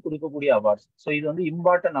கவர்மெண்ட் கொடுக்கக்கூடிய அவார்ட்ஸ். ஸோ இது வந்து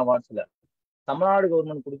இம்பார்ட்டன்ட் அவார்ட்ஸ்ல தமிழ்நாடு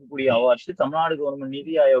கவர்மெண்ட் கொடுக்கக்கூடிய அவார்ட்ஸ், தமிழ்நாடு கவர்மெண்ட்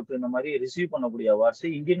நிதி ஆயோக் இந்த மாதிரி ரிசீவ் பண்ணக்கூடிய அவார்ட்ஸ்,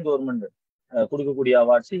 இந்தியன் கவர்மெண்ட் கொடுக்கக்கூடிய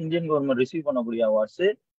அவார்ட்ஸ், இந்தியன் கவர்மெண்ட் ரிசீவ் பண்ணக்கூடிய அவார்ட்ஸ்,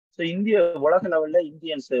 ஸோ இந்திய உலக லெவல்ல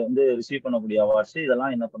இந்தியன்ஸ் வந்து ரிசீவ் பண்ணக்கூடிய அவார்ட்ஸ்,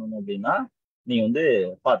 இதெல்லாம் என்ன பண்ணணும் அப்படின்னா நீங்க வந்து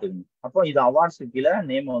பாத்துக்கணும். அப்போ இது அவார்ட்ஸ் கீழே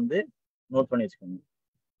நேம் வந்து நோட் பண்ணி வச்சுக்கோங்க.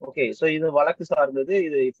 ஓகே, ஸோ இது வழக்கு சார்ந்தது.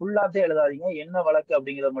 இது ஃபுல்லாத்தே எழுதாதீங்க, என்ன வழக்கு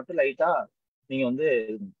அப்படிங்கிறத மட்டும் லைட்டா நீங்க வந்து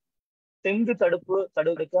டெங்கு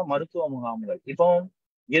தடுக்க மருத்துவ முகாம்கள். இப்போ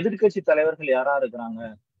எதிர்கட்சி தலைவர்கள் யாரா இருக்கிறாங்க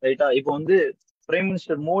ரைட்டா, இப்போ வந்து பிரைம்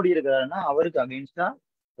மினிஸ்டர் மோடி இருக்கிறாருன்னா அவருக்கு அகெயின்ஸ்டா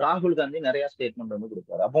ராகுல் காந்தி நிறைய ஸ்டேட்மெண்ட் வந்து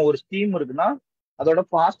கொடுப்பாரு. அப்போ ஒரு ஸ்கீம் இருக்குன்னா அதோட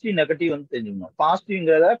பாசிட்டிவ் நெகட்டிவ் வந்து தெரிஞ்சுக்கணும்.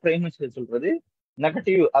 பாசிட்டிவ்ங்கிறத பிரைம் மினிஸ்டர் சொல்றது,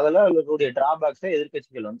 நெகட்டிவ் அதெல்லாம் அவர்களுடைய டிராபேக்ஸை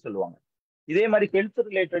எதிர்கட்சிகள் வந்து சொல்லுவாங்க. இதே மாதிரி ஹெல்த்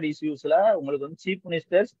ரிலேட்டட் இஷ்யூஸ்ல உங்களுக்கு வந்து சீஃப்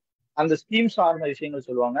மினிஸ்டர்ஸ் அந்த ஸ்கீம் சார்ந்த விஷயங்கள்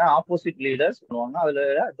சொல்லுவாங்க, ஆப்போசிட் லீடர்ஸ் சொல்லுவாங்க,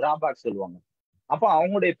 அதுல டிராபேக்ஸ் சொல்லுவாங்க. அப்போ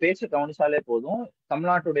அவங்களுடைய பேச்சை கவனிச்சாலே போதும்,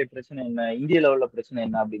 தமிழ்நாட்டுடைய பிரச்சனை என்ன, இந்திய லெவல்ல பிரச்சனை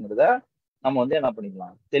என்ன அப்படிங்கிறத நம்ம வந்து என்ன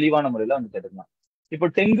பண்ணிக்கலாம், தெளிவான முறையில வந்து கேட்டுக்கலாம். இப்போ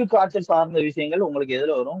டெங்கு காய்ச்சல் சார்ந்த விஷயங்கள் உங்களுக்கு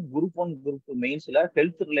எதுல வரும், குரூப் 1 குரூப் 2 மெயின்ஸ்ல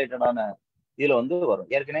ஹெல்த் ரிலேட்டடான இதுல வந்து வரும்.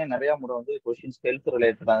 ஏற்கனவே நிறைய முறை வந்து கொஸ்டின்ஸ் ஹெல்த்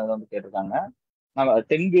ரிலேட்டடான வந்து கேட்டிருக்காங்க. நம்ம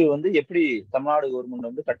டெங்கு வந்து எப்படி தமிழ்நாடு கவர்மெண்ட்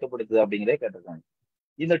வந்து கட்டுப்படுத்துது அப்படிங்கிறதே கேட்டிருக்காங்க.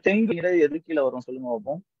 இந்த டெங்குங்கிறது எது கீழே வரும் சொல்லுங்க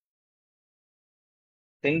பார்ப்போம்.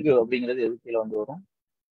 டெங்கு அப்படிங்கிறது எது கீழே வந்து வரும்,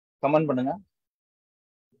 கமெண்ட் பண்ணுங்க.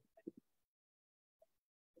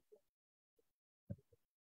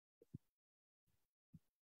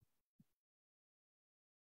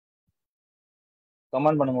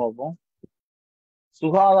 கமெண்ட் பண்ணுங்க பார்ப்போம்.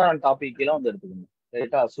 சுகாதாரம் டாபிக் கீழே வந்து எடுத்துக்கணும்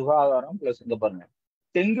ரைட்டா. சுகாதாரம் பிளஸ் இங்க பாருங்க,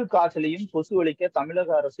 டெங்கு காய்ச்சலையும் கொசு ஒழிக்க தமிழக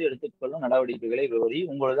அரசு எடுத்துக்கொள்ளும் நடவடிக்கைகளை விவரி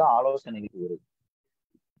உங்களது ஆலோசனைக்கு வருது.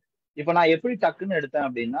 இப்ப நான் எப்படி டக்குன்னு எடுத்தேன்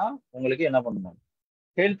அப்படின்னா உங்களுக்கு என்ன பண்ணணும்,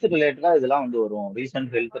 ஹெல்த் ரிலேட்டடா இதெல்லாம் வந்து வரும்,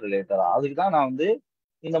 ரீசன்ட் ஹெல்த் ரிலேட்டடா. அதுக்கு தான் நான் வந்து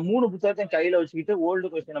இந்த 3 புத்தகத்தையும் கையில வச்சுக்கிட்டு ஓல்டு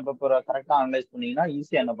கொஸ்டின் பேப்பரை கரெக்டா அனலைஸ் பண்ணீங்கன்னா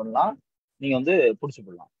ஈஸியா என்ன பண்ணலாம், நீங்க வந்து புடிச்சு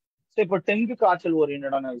போடலாம். ஸோ இப்போ டெங்கு காய்ச்சல்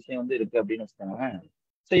ஓரியன்டான விஷயம் வந்து இருக்கு அப்படின்னு வச்சுக்கோங்க.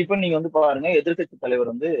 ஸோ இப்போ நீங்க வந்து பாருங்க, எதிர்கட்சி தலைவர்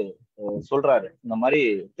வந்து சொல்றாரு இந்த மாதிரி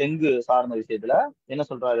டெங்கு சார்ந்த விஷயத்துல என்ன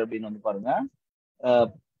சொல்றாரு அப்படின்னு வந்து பாருங்க.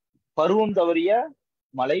 பருவம் தவறிய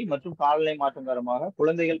மழை மற்றும் காலநிலை மாற்றம் காரணமாக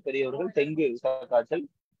குழந்தைகள் பெரியவர்கள் டெங்கு காய்ச்சல்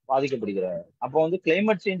பாதிக்கப்படுகிறார். அப்போ வந்து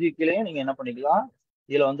கிளைமேட் சேஞ்சு கீழே நீங்க என்ன பண்ணிக்கலாம்,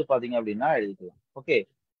 இதுல வந்து பாத்தீங்க அப்படின்னா எழுதிக்கலாம். ஓகே,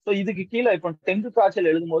 ஸோ இதுக்கு கீழே இப்போ டெங்கு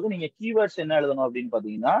காய்ச்சல் எழுதும் போது நீங்க கீவேர்ட்ஸ் என்ன எழுதணும் அப்படின்னு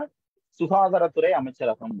பாத்தீங்கன்னா சுகாதாரத்துறை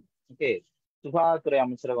அமைச்சரகம். ஓகே, சுகாதாரத்துறை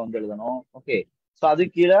அமைச்சரகம் வந்து எழுதணும். ஓகே, ஸோ அது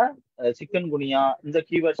கீழே சிக்கன் குனியா இந்த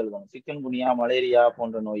கீவேர்ட்ஸ் எழுதணும். சிக்கன் குனியா, மலேரியா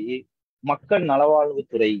போன்ற நோய், மக்கள்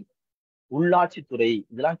நலவாழ்வுத்துறை, உள்ளாட்சித்துறை,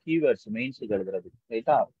 இதெல்லாம் கீவேர்ட்ஸ் மெயின்ஸுக்கு எழுதுறது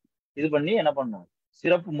ரைட்டா. இது பண்ணி என்ன பண்ணணும்,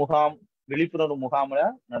 சிறப்பு முகாம், விழிப்புணர்வு முகாம்ல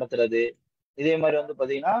நடத்துறது. இதே மாதிரி வந்து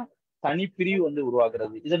பாத்தீங்கன்னா தனிப்பிரிவு வந்து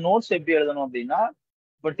உருவாக்குறது. இதை நோட்ஸ் எப்படி எழுதணும் அப்படின்னா,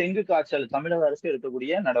 இப்ப டெங்கு காய்ச்சல் தமிழக அரசு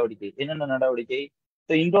எடுக்கக்கூடிய நடவடிக்கை என்னென்ன நடவடிக்கை,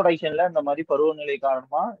 இன்ட்ரோடக்ஷன்ல இந்த மாதிரி பருவநிலை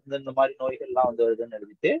காரணமா இந்த மாதிரி நோய்கள்லாம் வந்து வருதுன்னு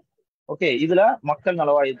எழுதிட்டு, ஓகே, இதுல மக்கள்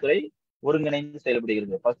நலவாழ்வுத்துறை ஒருங்கிணைந்து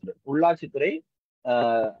செயல்படுகிறது. ஃபர்ஸ்ட் உள்ளாட்சித்துறை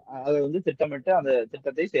அதை வந்து திட்டமிட்டு அந்த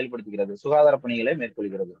திட்டத்தை செயல்படுத்துகிறது, சுகாதார பணிகளை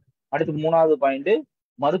மேற்கொள்கிறது. அடுத்து 3வது பாயிண்ட்,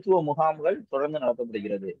 மருத்துவ முகாம்கள் தொடர்ந்து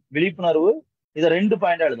நடத்தப்படுகிறது. விழிப்புணர்வு, இதை 2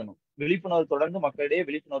 பாயிண்டா எழுதணும். விழிப்புணர்வு தொடர்ந்து மக்களிடையே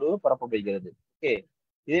விழிப்புணர்வு பரப்பப்படுகிறது. ஓகே,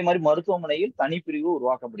 இதே மாதிரி மருத்துவமனையில் தனிப்பிரிவு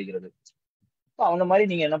உருவாக்கப்படுகிறது. அந்த மாதிரி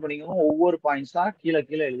நீங்க என்ன பண்ணிக்கணும், ஒவ்வொரு பாயிண்ட்ஸா கீழே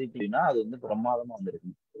கீழே எழுதிட்டீங்கன்னா அது வந்து பிரமாதமா வந்து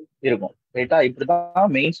இருக்கும் ரைட்டா. இப்படிதான்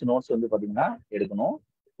மெயின்ஸ் நோட்ஸ் வந்து பாத்தீங்கன்னா எடுக்கணும்.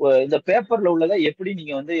 இந்த பேப்பர்ல உள்ளதை எப்படி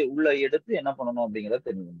நீங்க வந்து உள்ள எடுத்து என்ன பண்ணணும் அப்படிங்கிறத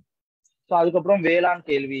தெரிஞ்சுக்கணும். ஸோ அதுக்கப்புறம் வேளாண்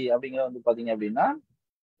கேள்வி அப்படிங்கிற வந்து பாத்தீங்க அப்படின்னா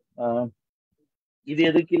இது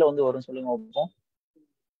எது கீழே வந்து வரும் சொல்லுங்க பார்ப்போம்.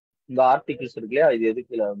 இந்த ஆர்டிகிள்ஸ் இருக்கு இல்லையா, இது எது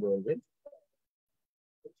கீழே வந்து வருது,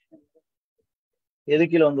 எது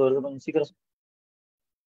கீழே வந்து வருது, கொஞ்சம் சீக்கிரம்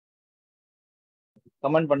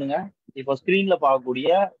கமெண்ட் பண்ணுங்க. இப்போ ஸ்கிரீன்ல பார்க்கக்கூடிய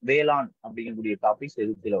வேளாண் அப்படிங்கக்கூடிய டாபிக்ஸ்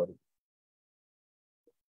எது கீழே வருது,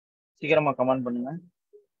 சீக்கிரமா கமெண்ட் பண்ணுங்க.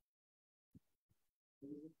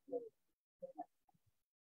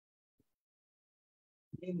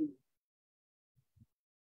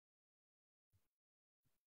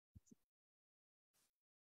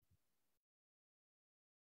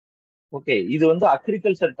 ஓகே, இது வந்து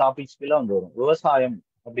அக்ரிகல்ச்சர் டாபிக்ஸ் கீழே வந்து வரும், விவசாயம்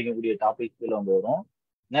அப்படிங்கக்கூடிய டாபிக் கீழே வந்து வரும்.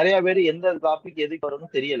 நிறைய பேர் எந்த டாபிக் எதுக்கு வரும்னு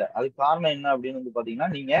தெரியல. அதுக்கு காரணம் என்ன அப்படின்னு வந்து பாத்தீங்கன்னா,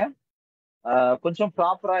 நீங்க கொஞ்சம்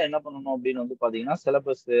ப்ராப்பரா என்ன பண்ணணும் அப்படின்னு வந்து பாத்தீங்கன்னா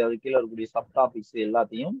சிலபஸ் அது கீழே இருக்கக்கூடிய சப் டாபிக்ஸ்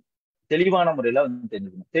எல்லாத்தையும் தெளிவான முறையில வந்து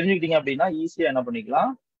தெரிஞ்சுக்கிட்டீங்க அப்படின்னா ஈஸியா என்ன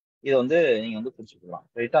பண்ணிக்கலாம், இதை வந்து நீங்க வந்து புரிச்சுக்கலாம்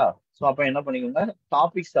ரைட்டா. ஸோ அப்ப என்ன பண்ணிக்கோங்க,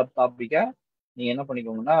 டாபிக் சப் டாபிக்கை நீங்க என்ன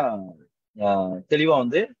பண்ணிக்கோங்கன்னா தெளிவா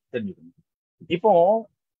வந்து தெரிஞ்சுக்கணும். இப்போ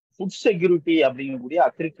ஃபுட் செக்யூரிட்டி அப்படிங்கக்கூடிய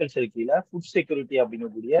அக்ரிகல்ச்சர் கீழே ஃபுட் செக்யூரிட்டி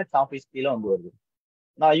அப்படிங்கக்கூடிய டாபிக்ஸ் கீழே வந்து வருது.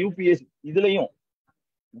 நான் யூபிஎஸ் இதுலயும்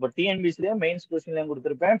இப்போ டிஎன்பிசிலேயே மெயின்ஸ் கொஸ்டின்லையும்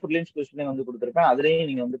கொடுத்துருப்பேன், ப்ரிலிம்ஸ் கொஸ்டின்லையும் வந்து கொடுத்துருப்பேன். அதுலயும்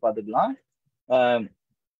நீங்க வந்து பாத்துக்கலாம்.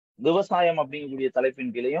 விவசாயம் அப்படிங்கக்கூடிய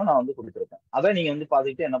தலைப்பின் கீழையும் நான் வந்து கொடுத்துருப்பேன். அதை நீங்க வந்து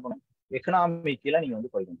பாத்துக்கிட்டு என்ன பண்ணணும், எக்கனாமிக் கீழே நீங்க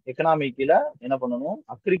வந்து படிக்கணும். எக்கனாமிக் கீழே என்ன பண்ணணும்,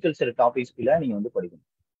 அக்ரிகல்ச்சர் டாபிக்ஸ் கீழே நீங்க வந்து படிக்கணும்.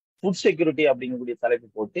 ஃபுட் செக்யூரிட்டி அப்படிங்கக்கூடிய தலைப்பு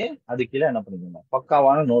போட்டு அது கீழே என்ன பண்ணிக்கோங்க,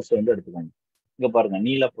 பக்காவான நோட்ஸ் வந்து எடுத்துக்கோங்க. இங்க பாருங்க,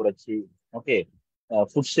 நீல புரட்சி, ஓகே,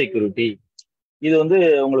 ஃபுட் செக்யூரிட்டி, இது வந்து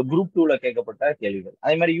உங்களுக்கு குரூப் 2ல கேட்கப்பட்ட கேள்விகள்.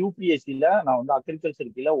 அதே மாதிரி யூபிஎஸ்சியில நான் வந்து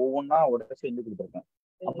அக்ரிகல்ச்சர் கீழே ஒவ்வொன்றா உடச்சு வந்து கொடுத்துருக்கேன்.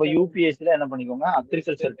 அப்போ யூபிஎஸ்சியில என்ன பண்ணிக்கோங்க,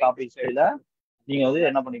 அக்ரிகல்ச்சர் டாபிக்ஸ் கீழே நீங்க வந்து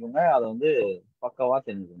என்ன பண்ணிக்கோங்க, அதை வந்து பக்காவா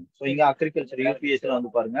தெரிஞ்சுக்கணும். ஸோ இங்க அக்ரிகல்ச்சர் யூபிஎஸ்சியில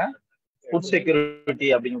வந்து பாருங்க, ஃபுட் செக்யூரிட்டி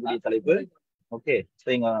அப்படிங்கக்கூடிய தலைப்பு. ஓகே, ஸோ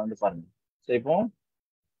இங்க வந்து பாருங்க. ஸோ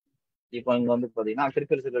இப்போ இங்க வந்து பாத்தீங்கன்னா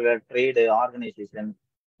agriculture trade organisation,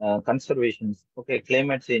 conservations, okay,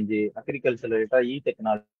 climate change, agriculture இ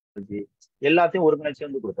டெக்னாலஜி, எல்லாத்தையும் ஒருங்கிணைச்சு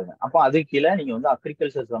வந்து கொடுத்தாங்க. அப்போ அது கீழே நீங்க வந்து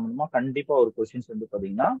அக்ரிகல்ச்சர் சம்பந்தமா கண்டிப்பா ஒரு கொஸ்டின்ஸ் வந்து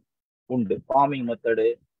பாத்தீங்கன்னா உண்டு. ஃபார்மிங் மெத்தடு,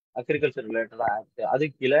 அக்ரிகல்ச்சர் ரிலேட்டடா ஆக்ட்,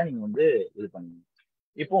 அதுக்கு கீழே நீங்க வந்து இது பண்ணுங்க.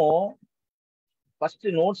 இப்போ ஃபர்ஸ்ட்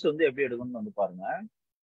நோட்ஸ் வந்து எப்படி எடுக்கணும்னு வந்து பாருங்க.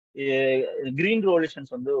 கிரீன்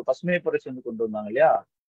ரெவல்யூஷன்ஸ் வந்து பசுமை புரட்சி வந்து கொண்டு வந்தாங்க இல்லையா,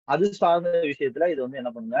 அது சார்ந்த விஷயத்துல இது வந்து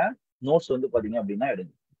என்ன பண்ணுங்க, நோட்ஸ் வந்து பாத்தீங்க அப்படின்னா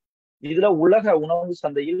எடுங்க. இதுல உலக உணவு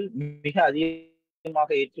சந்தையில் மிக அதிகமாக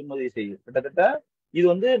ஏற்றுமதி செய்யும் கிட்டத்தட்ட இது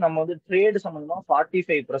வந்து நம்ம வந்து ட்ரேடு சம்பந்தமா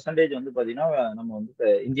 45% வந்து பாத்தீங்கன்னா நம்ம வந்து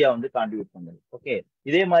இந்தியா வந்து கான்ட்ரிபியூட் பண்ணுது. ஓகே,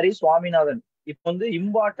 இதே மாதிரி சுவாமிநாதன் இப்போ வந்து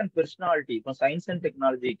இம்பார்ட்டன்ட் பெர்சனாலிட்டி, இப்போ சயின்ஸ் அண்ட்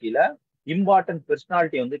டெக்னாலஜி கீழே இம்பார்ட்டன்ட்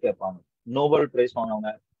பெர்சனாலிட்டி வந்து கேட்பாங்க. நோபல் பிரைஸ்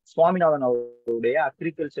வாங்கினவங்க சுவாமிநாதன் அவருடைய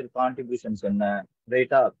அக்ரிகல்ச்சர் கான்ட்ரிபியூஷன்ஸ் என்ன,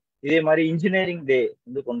 ரைட்டா. இதே மாதிரி இன்ஜினியரிங் டே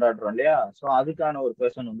வந்து கொண்டாடுறோம் இல்லையா, ஸோ அதுக்கான ஒரு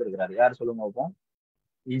பர்சன் வந்து இருக்கிறாரு. யார் சொல்லுங்க பார்ப்போம்.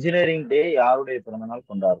 இன்ஜினியரிங் டே யாருடைய பிறந்த நாள்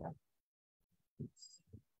கொண்டாடுறோம்?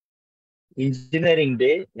 இன்ஜினியரிங்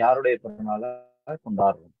டே யாருடைய பிறந்த நாள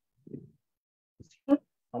கொண்டாடுறோம்?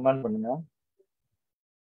 கமெண்ட் பண்ணுங்க.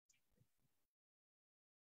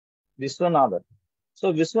 விஸ்வநாதன். ஸோ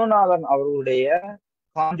விஸ்வநாதன் அவருடைய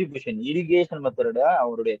கான்ட்ரிபியூஷன், இரிகேஷன் மெத்தட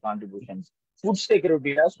அவருடைய கான்ட்ரிபியூஷன்ஸ், ஃபுட்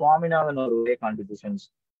செக்யூரிட்டியில சுவாமிநாதன் அவருடைய contributions,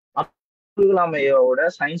 Abdul கலாமையோட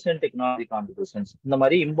science and technology contributions, இந்த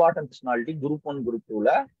மாதிரி இம்பார்ட்டன்ட் பர்சனாலிட்டி குரூப் 1 குரூப் 2ல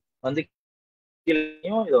வந்து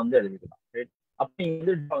இதை வந்து எழுதிக்கலாம். அப்படி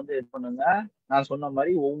வந்து இது பண்ணுங்க. நான் சொன்ன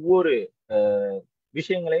மாதிரி ஒவ்வொரு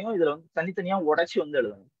விஷயங்களையும் இதுல வந்து தனித்தனியா உடைச்சு வந்து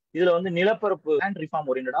எழுதணும். இதுல வந்து நிலப்பரப்பு லேண்ட் ரிஃபார்ம்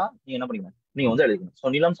ஓரியன்டா நீங்க என்ன பண்ணிக்கணும், நீங்க வந்து எழுதணும். ஸோ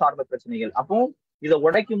நிலம் சார்ந்த பிரச்சனைகள், அப்போ இதை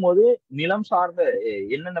உடைக்கும் போது நிலம் சார்ந்த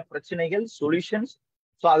என்னென்ன பிரச்சனைகள், சொல்யூஷன்ஸ்,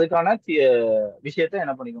 ஸோ அதுக்கான விஷயத்த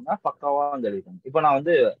என்ன பண்ணிக்கோங்க, பக்காவா வந்து எழுதிக்கணும். இப்போ நான்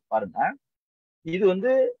வந்து பாருங்க, இது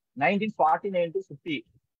வந்து 1949 to 50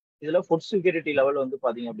 இதுல ஃபுட் செக்யூரிட்டி லெவல் வந்து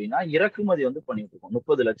பாத்தீங்க அப்படின்னா இறக்குமதி வந்து பண்ணிட்டு இருக்கோம்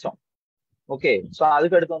 30 லட்சம். ஓகே, ஸோ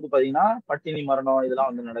அதுக்கு அடுத்து வந்து பாத்தீங்கன்னா பட்டினி மரணம் இதெல்லாம்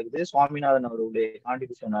வந்து நடக்குது. சுவாமிநாதன் அவருடைய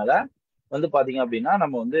கான்ட்ரிபியூஷனால வந்து பாத்தீங்க அப்படின்னா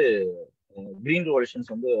நம்ம வந்து கிரீன்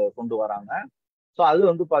ரெவல்யூஷன்ஸ் வந்து கொண்டு வராங்க. ஸோ அது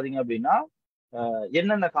வந்து பாத்தீங்க அப்படின்னா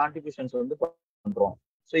என்னென்ன கான்ட்ரிபியூஷன்ஸ் வந்து பண்றோம்.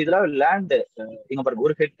 ஸோ இதுல லேண்ட் இங்க பாருங்க,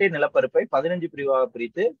 ஒரு ஹெக்டேர் நிலப்பரப்பை 15 பிரிவாக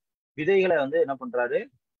பிரித்து விதைகளை வந்து என்ன பண்றாரு,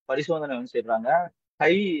 பரிசோதனை வந்து செய்யறாங்க.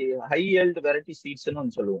 ஹை ஹெல்த் வெரைட்டி சீட்ஸ்ன்னு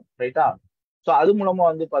வந்து சொல்லுவோம், ரைட்டா. ஸோ அது மூலமா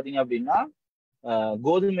வந்து பாத்தீங்க அப்படின்னா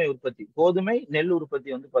கோதுமை உற்பத்தி, கோதுமை நெல் உற்பத்தி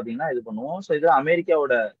வந்து பாத்தீங்கன்னா இது பண்ணுவோம். ஸோ இது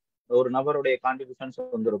அமெரிக்காவோட ஒரு நபருடைய கான்ட்ரிபியூஷன்ஸ்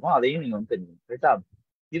வந்து இருக்கும், அதையும் நீங்க வந்து தெரிஞ்சுக்கணும், ரைட்டா.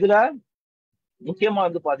 இதுல முக்கியமா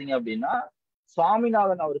வந்து பாத்தீங்க அப்படின்னா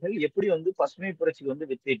சுவாமிநாதன் அவர்கள் எப்படி வந்து பசுமை புரட்சிக்கு வந்து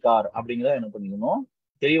வித்திட்டார் அப்படிங்கிறத என்ன பண்ணிக்கணும்,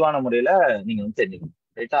 தெளிவான முறையில நீங்க வந்து தெரிஞ்சுக்கணும்,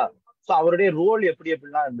 ரைட்டா. ஸோ அவருடைய ரோல்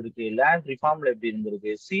எப்படிலாம் இருந்திருக்கு, லேண்ட் ரிஃபார்ம்ல எப்படி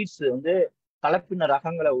இருந்திருக்கு, சீட்ஸ் வந்து கலப்பின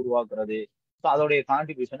ரகங்களை உருவாக்குறது, ஸோ அதோடைய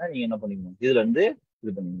கான்ட்ரிபியூஷனை நீங்க என்ன பண்ணிக்கணும், இதுல இருந்து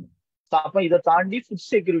இது பண்ணிக்கணும். அப்ப இதை தாண்டி ஃபுட்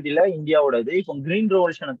செக்யூரிட்டியில இந்தியாவோடது, இப்போ கிரீன்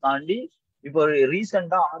ரெவல்யூஷனை தாண்டி இப்போ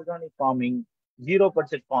ரீசெண்டா organic farming, zero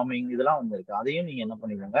budget farming இதெல்லாம் வந்திருக்கு, அதையும் நீங்க என்ன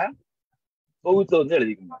பண்ணிக்கோங்க, தொகுத்து வந்து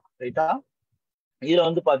எழுதிக்கோங்க, ரைட்டா. இதுல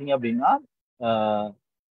வந்து பாத்தீங்க அப்படின்னா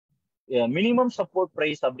மினிமம் சப்போர்ட்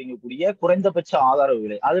பிரைஸ் அப்படிங்கக்கூடிய குறைந்தபட்ச ஆதார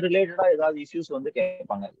விலை, அது ரிலேட்டடா ஏதாவது இஷ்யூஸ் வந்து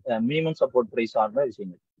கேட்பாங்க. மினிமம் சப்போர்ட் பிரைஸ் சார்ந்த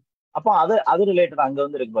விஷயங்கள், அப்போ அது ரிலேட்டடா அங்க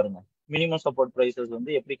வந்து இருக்கு பாருங்க. மினிமம் சப்போர்ட் பிரைசஸ்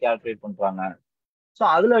வந்து எப்படி கால்குலேட் பண்றாங்க. ஸோ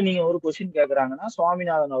அதுல நீங்க ஒரு கொஸ்டின் கேட்கறாங்கன்னா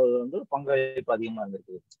சுவாமிநாதன் அவர்கள் வந்து பங்களிப்பு அதிகமா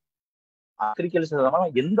இருந்திருக்கு.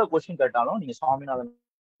 அக்ரிகல்ச்சர் எந்த கொஸ்டின் கேட்டாலும் நீங்க சுவாமிநாதன்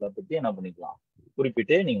பத்தி என்ன பண்ணிக்கலாம்,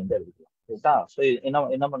 குறிப்பிட்டு நீங்க வந்து எழுதிக்கலாம், ரைட்டா. ஸோ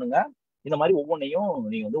என்ன பண்ணுங்க, இந்த மாதிரி ஒவ்வொன்றையும்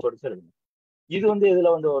நீங்க வந்து படிச்சு எழுதுங்க. இது வந்து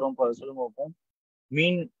எதுல வந்து வரும் சொல்லுங்க பார்ப்போம்.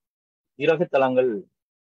 மீன் இறகு தளங்கள்,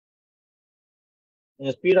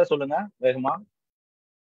 நீங்க ஸ்பீடா சொல்லுங்க, வேகமா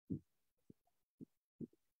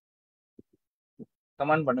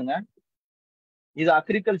கமெண்ட் பண்ணுங்க. இது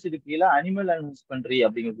அக்ரிகல்ச்சர் கீழே அனிமல் அண்ட் ஹஸ்பண்ட்ரி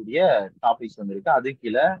அப்படிங்கக்கூடிய டாபிக்ஸ் வந்து இருக்கு. அது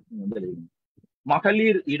கீழே நீங்க வந்து எழுதுங்க.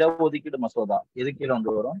 மகளிர் இடஒதுக்கீடு மசோதா எது கீழே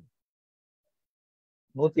வந்து வரும்?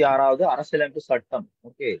 106வது அரசியலமைப்பு சட்டம்.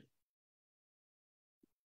 ஓகே,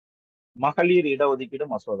 மகளிர் இடஒதுக்கீடு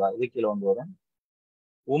மசோதா இது கீழே வந்து வரும்.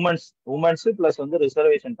 உமன்ஸ் பிளஸ் வந்து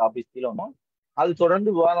ரிசர்வேஷன் டாபிக்ஸ் கீழே வரும். அது தொடர்ந்து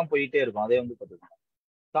விவாதம் போயிட்டே இருக்கும். அதே வந்து பார்த்துக்கோங்க.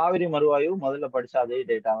 காவிரி மறுவாய்வு முதல்ல படிச்ச அதே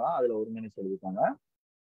டேட்டா தான் அதுல ஒருங்கிணைச்சு எழுதிருக்காங்க.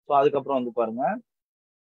 ஸோ அதுக்கப்புறம் வந்து பாருங்க.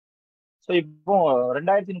 ஸோ இப்போ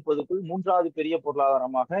 2030க்குள் 3வது பெரிய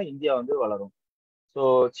பொருளாதாரமாக இந்தியா வந்து வளரும். ஸோ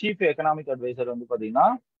சீஃப் எக்கனாமிக் அட்வைசர் வந்து பாத்தீங்கன்னா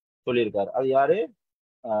சொல்லியிருக்காரு. அது யாரு?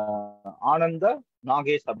 ஆனந்த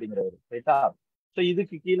நாகேஷ் அப்படிங்கிறவர். ரைட்டா? ஸோ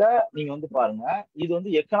இதுக்கு கீழே நீங்க வந்து பாருங்க, இது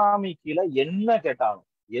வந்து எக்கனாமிக் கீழே என்ன கேட்டாலும்,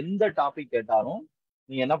 எந்த டாபிக் கேட்டாலும்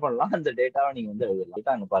நீங்க என்ன பண்ணலாம், அந்த டேட்டாவை நீங்க வந்து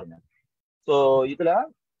எழுதலாம். அங்க பாருங்க. ஸோ இதுல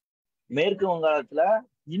மேற்கு வங்காளத்துல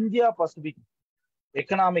இந்தியா பசிபிக்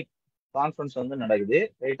எக்கனாமிக் கான்ஃபரன்ஸ் வந்து நடக்குது.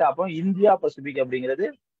 ரைட்டா? அப்போ இந்தியா பசிபிக் அப்படிங்கிறது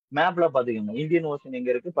மேப்ல பாத்துக்கோங்க. இந்தியன் ஓஷன் எங்க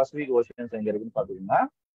இருக்கு, பசிபிக் ஓஷன்ஸ் எங்க இருக்குன்னு பாத்துக்கோங்க.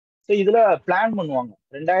 ஸோ இதுல பிளான் பண்ணுவாங்க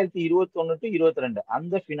 2021 to 22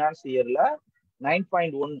 அந்த ஃபினான்ஸ் இயர்ல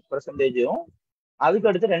 9.1%, அதுக்கு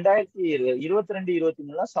அடுத்து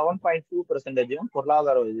 2022-23 7.2%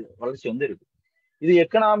 பொருளாதார வளர்ச்சி வந்து இருக்கு. இது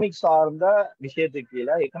எக்கனாமிக் சார்ந்த விஷயத்துக்கு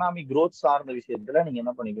கீழே, எக்கனாமிக் growth சார்ந்த விஷயத்துல நீங்க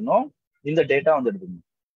என்ன பண்ணிக்கணும், இந்த டேட்டா வந்து எடுத்துக்கணும்.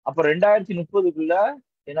 அப்ப 2030க்குள்ள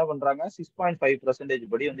என்ன பண்றாங்க, 6.5%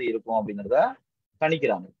 படி வந்து இருக்கும் அப்படிங்கிறத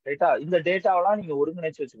கணிக்கிறாங்க. ரைட்டா? இந்த டேட்டாவெல்லாம் நீங்க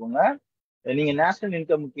ஒருங்கிணைச்சு வச்சுக்கோங்க. நீங்க நேஷனல்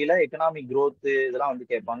இன்கம் கீழே எக்கனாமிக் growth இதெல்லாம் வந்து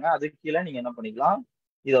கேட்பாங்க. அதுக்கு கீழே நீங்க என்ன பண்ணிக்கலாம்,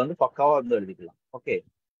 இதை வந்து பக்காவா வந்து எழுதிக்கலாம். ஓகே,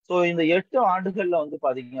 ஸோ இந்த 8 ஆண்டுகள்ல வந்து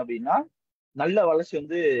பாத்தீங்க அப்படின்னா நல்ல வளர்ச்சி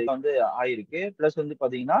வந்து ஆயிருக்கு. பிளஸ் வந்து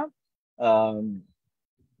பாத்தீங்கன்னா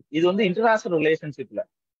இது வந்து இன்டர்நேஷனல் ரிலேஷன்ஷிப்ல.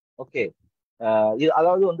 ஓகே, இது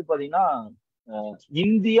அதாவது வந்து பாத்தீங்கன்னா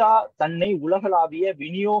இந்தியா தன்னை உலகளாவிய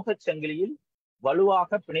விநியோக சங்கிலியில்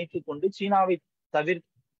வலுவாக பிணைத்துக் கொண்டு சீனாவை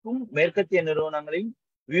தவிர்க்கும் மேற்கத்திய நிறுவனங்களின்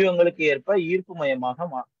வியூகங்களுக்கு ஏற்ப ஈர்ப்பு மையமாக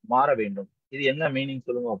மாற வேண்டும். இது என்ன மீனிங்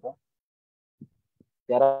சொல்லுங்க அப்போ,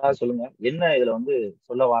 யாராவது சொல்லுங்க. என்ன இதுல வந்து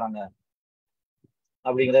சொல்ல வராங்க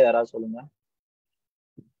அப்படிங்கிறத யாராவது சொல்லுங்க.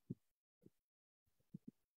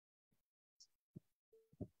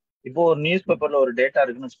 இப்போ ஒரு நியூஸ் பேப்பர்ல ஒரு டேட்டா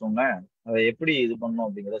இருக்குன்னு வச்சுக்கோங்க, அதை எப்படி இது பண்ணணும்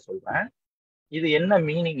அப்படிங்கிறத சொல்றேன். இது என்ன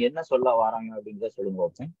மீனிங், என்ன சொல்ல வராங்க அப்படிங்கிறத சொல்லுங்க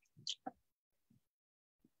ஓகே.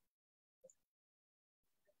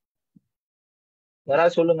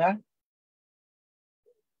 யாராவது சொல்லுங்க,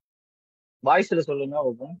 வாய்ஸ்ல சொல்லுங்க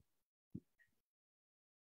ஓகே.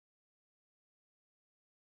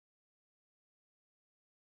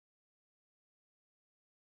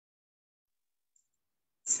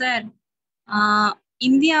 சார்,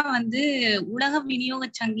 இந்தியா வந்து உலக விநியோக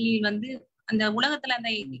சங்கிலியில் வந்து அந்த உலகத்துல அந்த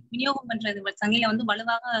விநியோகம் பண்றது சங்கிலியில வந்து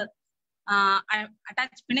வலுவாக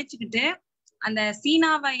அட்டாச் பிணைச்சுக்கிட்டு அந்த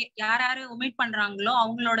சீனாவை யாரு ஒமிட் பண்றாங்களோ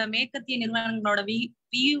அவங்களோட மேற்கத்திய நிறுவனங்களோட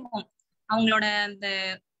வியூகம், அவங்களோட அந்த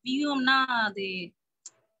வியூகம்னா அது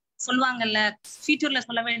சொல்லுவாங்கல்ல, ஃபியூச்சர்ல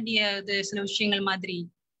சொல்ல வேண்டிய சில விஷயங்கள் மாதிரி,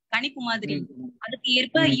 கணிப்பு மாதிரி, அதுக்கு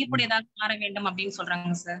ஏற்ப ஈர்ப்புடையதாக மாற வேண்டும் அப்படின்னு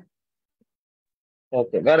சொல்றாங்க சார்.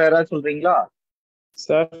 ஓகே, வேற யாராவது சொல்றீங்களா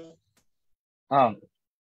சார்?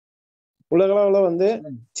 உலக அளவுல வந்து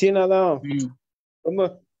சீனா தான் ரொம்ப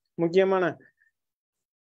முக்கியமான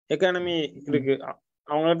எக்கானமி இருக்கு.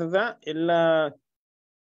 அவங்கள்ட்ட தான் எல்லா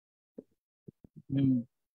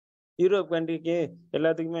யூரோப் கண்ட்ரிக்கு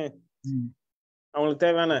எல்லாத்துக்குமே அவங்களுக்கு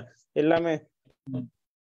தேவையான எல்லாமே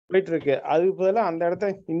போயிட்டு இருக்கு. அதுக்கு பதிலா அந்த இடத்த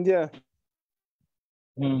இந்தியா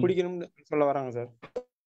பிடிக்கணும்னு சொல்ல வராங்க சார்.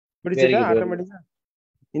 பிடிச்சிட்டா ஆட்டோமேட்டிக்கா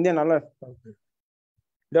இந்தியா நல்ல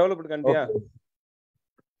டெவலப்டு கண்ட்ரியா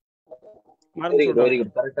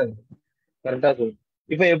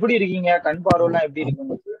இப்ப எப்படி இருக்கீங்க, கண் பார்வைலாம் எப்படி இருக்கு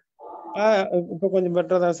உங்களுக்கு? இப்ப கொஞ்சம்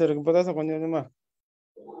பெட்டரா தான் சார் இருக்கு. இப்பதான் சார் கொஞ்சம் கொஞ்சமா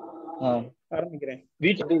ஆரம்பிக்கிறேன்.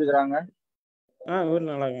 வீட்டுல எப்படி இருக்கிறாங்க?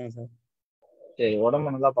 வீட்டுல நல்லா இருக்காங்க சார். சரி,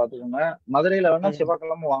 உடம்பு நல்லா பாத்துக்கோங்க. மதுரையில வேணா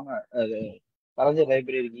செவ்வாய்க்கிழமை வாங்க, அது கலைஞர்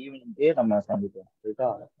லைப்ரரிக்கு ஈவினிங்கே நம்ம சந்திப்போம்.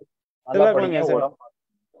 நல்லா படிங்க, உடம்பு.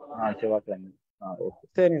 செவ்வாய்க்கிழமை.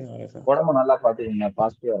 உடம்பு நல்லா பாத்துக்கோங்க,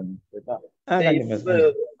 பாசிட்டிவா இருங்க.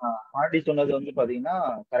 ஆண்டி சொன்னது வந்து பாத்தீங்கன்னா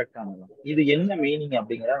கரெக்டானது. இது என்ன மீனிங்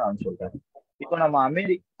அப்படிங்கிறத நான் சொல்றேன். இப்ப நம்ம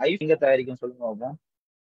ஐபோன் எங்க தயாரிக்கும் சொல்லுங்க.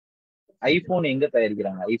 ஐபோன் எங்க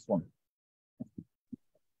தயாரிக்கிறாங்க? ஐபோன்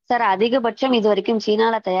சார் அதிகபட்சம் இது வரைக்கும்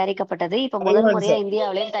சீனால தயாரிக்கப்பட்டது. இப்ப முதல் முறையா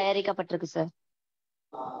இந்தியாவிலேயும் தயாரிக்கப்பட்டிருக்கு சார்.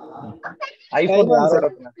 ஐபோன் யாரோட?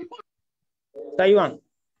 தைவான்.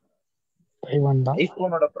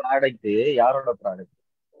 ஐபோனோட ப்ராடக்ட் யாரோட product?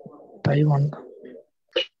 Taiwan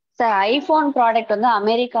sir. IPhone product வந்து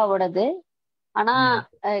அமெரிக்காவோடது. ஆனா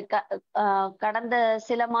கடந்த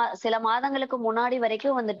சில மாதங்களுக்கு முன்னாடி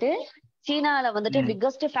வரைக்கும் வந்துட்டு சீனால வந்துட்டு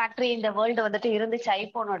பிக்கஸ்ட் ஃபேக்டரி இந்த வேர்ல்டு வந்துட்டு இருந்துச்சு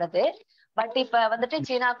ஐபோனோடது. பட் இப்ப வந்துட்டு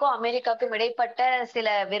சீனாக்கும் அமெரிக்காவுக்கும் இடைப்பட்ட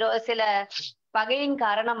சில பகையின்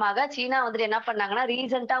காரணமாக சீனா வந்துட்டு என்ன பண்ணாங்கன்னா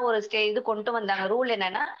ரீசெண்டா ஒரு இது கொண்டு வந்தாங்க. ரூல்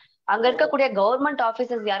என்னன்னா, அங்க இருக்கக்கூடிய கவர்மெண்ட்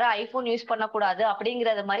ஆபீசர்ஸ் யாரும் ஐபோன் யூஸ் பண்ணக்கூடாது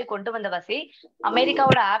அப்படிங்கறது மாதிரி கொண்டு வந்த வசி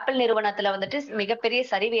அமெரிக்காவோட ஆப்பிள் நிறுவனத்துல வந்துட்டு மிகப்பெரிய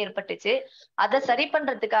சரிவு ஏற்பட்டுச்சு. அதை சரி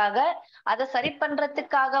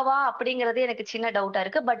பண்றதுக்காகவா அப்படிங்கறது எனக்கு சின்ன டவுட்டா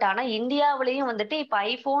இருக்கு. பட் ஆனா இந்தியாவிலயும் வந்துட்டு இப்ப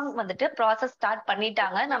ஐபோன் வந்துட்டு ப்ராசஸ் ஸ்டார்ட்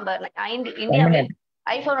பண்ணிட்டாங்க. நம்ம இந்தியாவில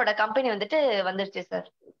ஐபோனோட கம்பெனி வந்துட்டு வந்துருச்சு சார்.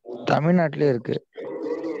 தமிழ்நாட்டிலே இருக்கு.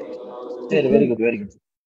 சரி, very good very good.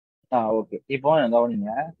 Okay. இப்போ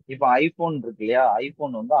கவனிங்க, இப்போ ஐபோன் இருக்கு இல்லையா,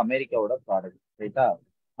 ஐபோன் வந்து அமெரிக்காவோட ப்ராடக்ட், ரைட்டா?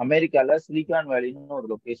 அமெரிக்கால சிலிகான் வேலின்னு ஒரு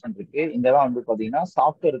லொகேஷன் இருக்கு. இங்கதான் வந்து பாத்தீங்கன்னா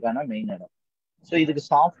சாஃப்ட்வேருக்கான மெயின் இடம். ஸோ இதுக்கு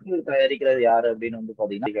சாஃப்ட்வேர் தயாரிக்கிறது யாரு அப்படின்னு வந்து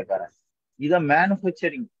பாத்தீங்கன்னா கேட்கறேன். இதை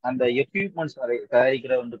மேனுஃபேக்சரிங் அந்த எக்யூப்மெண்ட்ஸ்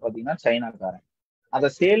தயாரிக்கிறது வந்து பாத்தீங்கன்னா சைனாக்காரன். அதை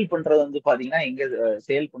சேல் பண்றது வந்து பாத்தீங்கன்னா எங்க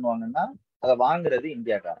சேல் பண்ணுவாங்கன்னா அதை வாங்குறது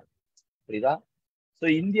இந்தியாக்காரன். புரியுதா? ஸோ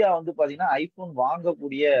இந்தியா வந்து பாத்தீங்கன்னா ஐபோன்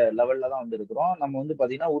வாங்கக்கூடிய லெவல்ல தான் வந்து இருக்கிறோம். நம்ம வந்து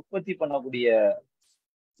பாத்தீங்கன்னா உற்பத்தி பண்ணக்கூடிய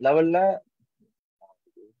லெவல்ல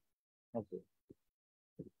ஓகே,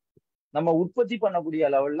 நம்ம உற்பத்தி பண்ணக்கூடிய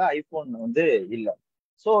லெவல்ல ஐபோன் வந்து இல்லை.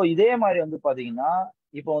 ஸோ இதே மாதிரி வந்து பாத்தீங்கன்னா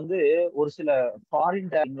இப்போ வந்து ஒரு சில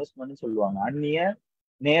ஃபாரின் இன்வெஸ்ட்மெண்ட் சொல்லுவாங்க, அந்நிய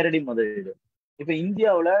நேரடி முதலீடு. இப்போ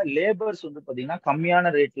இந்தியாவில் லேபர்ஸ் வந்து பாத்தீங்கன்னா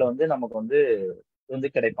கம்மியான ரேட்ல வந்து நமக்கு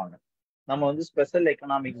வந்து கிடைப்பாங்க. நம்ம வந்து ஸ்பெஷல்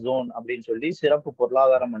எக்கனாமிக் ஜோன் அப்படின்னு சொல்லி சிறப்பு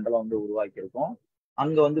பொருளாதார மண்டலம் வந்து உருவாக்கியிருக்கோம்.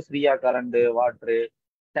 அங்க வந்து ஃப்ரீயா current, water,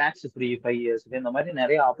 tax free 5 years இந்த மாதிரி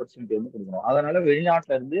நிறைய ஆப்பர்ச்சுனிட்டி வந்து கொடுக்குறோம். அதனால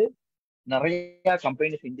வெளிநாட்டுல இருந்து நிறைய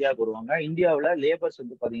கம்பெனிஸ் இந்தியாவுக்கு வருவாங்க. இந்தியாவில் லேபர்ஸ்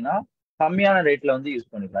வந்து பாத்தீங்கன்னா கம்மியான ரேட்ல வந்து யூஸ்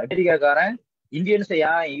பண்ணிக்கலாம். அமெரிக்காக்காரன் இந்தியன்ஸை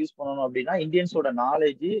ஏன் யூஸ் பண்ணணும் அப்படின்னா இந்தியன்ஸோட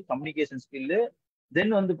நாலேஜ், கம்யூனிகேஷன் ஸ்கில்லு,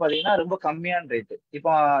 தென் வந்து பாத்தீங்கன்னா ரொம்ப கம்மியான ரேட்டு.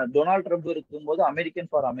 இப்போ டொனால்ட் ட்ரம்ப் இருக்கும்போது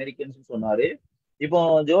அமெரிக்கன் ஃபார் அமெரிக்கன்ஸ் சொன்னாரு. இப்போ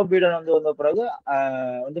ஜோ பைடன் வந்து வந்த பிறகு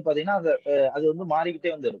வந்து பாத்தீங்கன்னா அது வந்து மாறிக்கிட்டே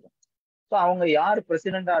வந்து இருக்கும். ஸோ அவங்க யார்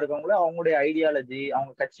பிரசிடென்டா இருக்காங்களோ அவங்களுடைய ஐடியாலஜி,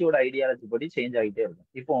 அவங்க கட்சியோட ஐடியாலஜி படி சேஞ்ச் ஆகிட்டே இருக்கும்.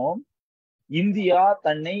 இப்போ இந்தியா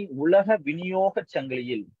தன்னை உலக விநியோக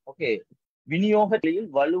சங்கிலியில் விநியோகத்தில்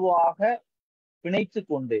வலுவாக பிணைத்து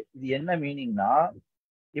கொண்டு, இது என்ன மீனிங்னா,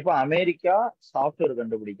 இப்போ அமெரிக்கா சாஃப்ட்வேர்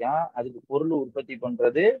கண்டுபிடிக்கான், அதுக்கு பொருள் உற்பத்தி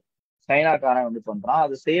பண்றது சைனாக்காரன் வந்து பண்றான்,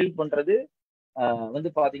 அது சேல் பண்றது வந்து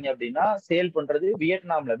பாத்தீங்க அப்படின்னா சேல் பண்றது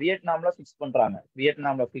வியட்நாம்ல ஃபிக்ஸ் பண்றாங்க.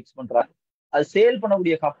 அது சேல்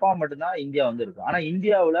பண்ணக்கூடிய கப்பா மட்டும்தான் இந்தியா வந்து இருக்கு. ஆனா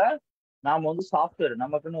இந்தியாவுல நாம வந்து சாஃப்ட்வேர்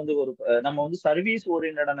நமக்குன்னு வந்து நம்ம வந்து சர்வீஸ்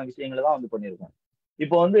ஓரியன்டான விஷயங்களை தான் வந்து பண்ணியிருக்கோம்.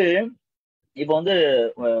 இப்போ வந்து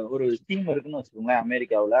ஒரு ஸ்கீம் இருக்குன்னு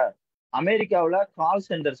வச்சுக்கோங்களேன். அமெரிக்காவுல கால்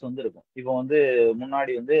சென்டர்ஸ் வந்து இருக்கும். இப்போ வந்து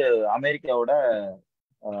முன்னாடி வந்து அமெரிக்காவோட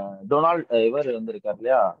டொனால்ட் இவர் வந்து இருக்காரு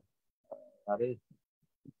இல்லையா, யாரு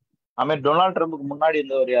டொனால்ட் ட்ரம்புக்கு முன்னாடி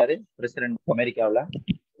இருந்தவர் யாரு பிரசிடென்ட் அமெரிக்காவில்?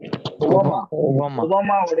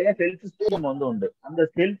 ஒபாமாவுடைய ஹெல்த் ஸ்கீம் வந்து உண்டு. அந்த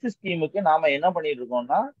ஹெல்த் ஸ்கீமுக்கு நாம என்ன பண்ணிட்டு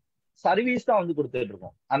இருக்கோம்னா சர்வீஸ் தான் வந்து கொடுத்துட்டு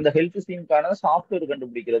இருக்கோம். அந்த ஹெல்த் ஸ்கீமுக்கான சாஃப்ட்வேர்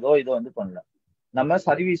கண்டுபிடிக்கிறதோ இதோ வந்து பண்ணல. நம்ம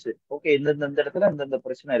சர்வீஸ் இந்த இடத்துல இந்த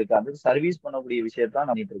பிரச்சனை இருக்கு, அதுக்கு சர்வீஸ் பண்ணக்கூடிய விஷயத்தான்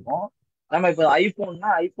பண்ணிட்டு இருக்கோம். நம்ம இப்ப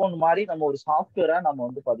ஐபோன் மாதிரி நம்ம ஒரு சாஃப்ட்வேரா நம்ம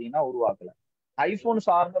வந்து பாத்தீங்கன்னா உருவாக்கல. ஐபோன்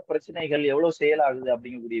சார்ந்த பிரச்சனைகள் எவ்வளவு சேல் ஆகுது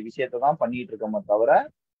அப்படிங்கக்கூடிய விஷயத்தான் பண்ணிட்டு இருக்கோமே தவிர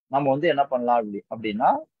நம்ம வந்து என்ன பண்ணலாம் அப்படின்னா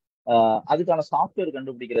அதுக்கான சாஃப்ட்வேர்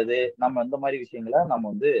கண்டுபிடிக்கிறது, நம்ம இந்த மாதிரி விஷயங்களை நம்ம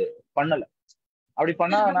வந்து பண்ணல. அப்படி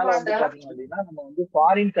பண்ணாதனால வந்து பாத்தீங்க அப்படின்னா நம்ம வந்து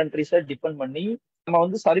ஃபாரின் கண்ட்ரிஸை டிபெண்ட் பண்ணி நம்ம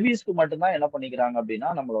வந்து சர்வீஸ்க்கு மட்டும்தான் என்ன பண்ணிக்கிறாங்க அப்படின்னா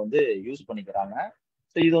நம்மளை வந்து யூஸ் பண்ணிக்கிறாங்க.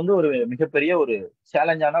 ஸோ இது வந்து ஒரு மிகப்பெரிய ஒரு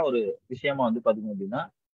சேலஞ்சான ஒரு விஷயமா வந்து பாத்தீங்க அப்படின்னா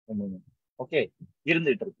ஓகே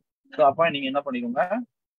இருந்துட்டு இருக்கு. ஸோ அப்ப நீங்க என்ன பண்ணிக்கோங்க,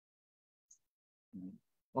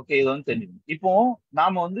 ஓகே இது வந்து தெரிஞ்சுக்கணும். இப்போ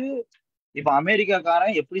நாம வந்து இப்ப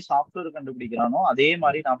அமெரிக்காக்காரன் எப்படி சாஃப்ட்வேர் கண்டுபிடிக்கிறானோ அதே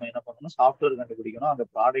மாதிரி நாம என்ன பண்ணணும், சாஃப்ட்வேர் கண்டுபிடிக்கணும், அந்த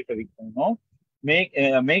ப்ராடக்டை விக் பண்ணணும்.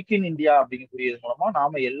 மேக் இன் இந்தியா அப்படிங்கக்கூடியது மூலமா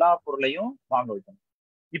நாம எல்லா பொருளையும் வாங்க வைக்கணும்.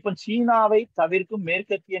 இப்ப சீனாவை தவிர்க்கும்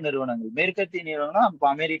மேற்கத்திய நிறுவனங்கள் இப்ப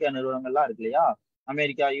அமெரிக்கா நிறுவனங்கள்லாம் இருக்கு இல்லையா,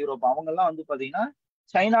 அமெரிக்கா, யூரோப், அவங்க எல்லாம் வந்து பாத்தீங்கன்னா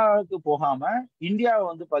சைனாவுக்கு போகாம இந்தியாவை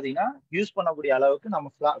வந்து பாத்தீங்கன்னா யூஸ் பண்ணக்கூடிய அளவுக்கு நம்ம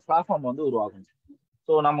பிளாட்ஃபார்ம் வந்து உருவாக்கணும்.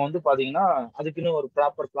 ஸோ நம்ம வந்து பாத்தீங்கன்னா அதுக்குன்னு ஒரு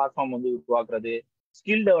ப்ராப்பர் பிளாட்ஃபார்ம் வந்து உருவாக்குறது,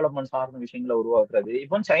 ஸ்கில் டெவலப்மெண்ட் சார்ந்த விஷயங்களை உருவாக்குறது.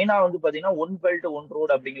 இப்போ சைனா வந்து பாத்தீங்கன்னா 1 Belt 1 Road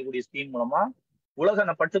அப்படிங்கக்கூடிய ஸ்கீம் மூலமா உலக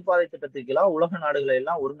பட்டுப்பாதை திட்டத்துக்கெல்லாம் உலக நாடுகளை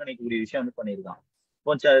எல்லாம் ஒருங்கிணைக்கக்கூடிய விஷயம் வந்து பண்ணியிருக்கான்.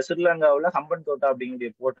 இப்போ ஸ்ரீலங்காவில் ஹம்பன் தோட்டா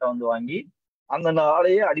அப்படிங்கக்கூடிய போர்ட்டை வந்து வாங்கி அந்தந்த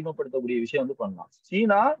ஆளையே அடிமைப்படுத்தக்கூடிய விஷயம் வந்து பண்ணலாம்.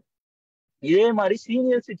 சீனா இதே மாதிரி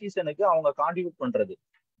சீனியர் சிட்டிசனுக்கு அவங்க கான்ட்ரிபியூட் பண்றது.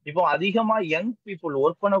 இப்போ அதிகமா யங் பீப்புள்,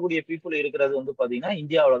 ஒர்க் பண்ணக்கூடிய பீப்புள் இருக்கிறது வந்து பாத்தீங்கன்னா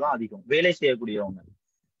இந்தியாவில தான் அதிகம், வேலை செய்யக்கூடியவங்க.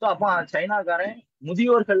 ஸோ அப்போ சைனாக்காரன்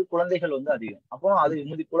முதியோர்கள், குழந்தைகள் வந்து அதிகம். அப்போ அது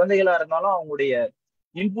குழந்தைகளா இருந்தாலும் அவங்களுடைய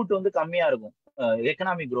இன்புட் வந்து கம்மியா இருக்கும்.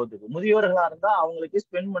 எக்கனாமிக் க்ரோத்துக்கு. முதியோர்களா இருந்தா அவங்களுக்கு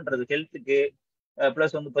ஸ்பெண்ட் பண்றது ஹெல்த்துக்கு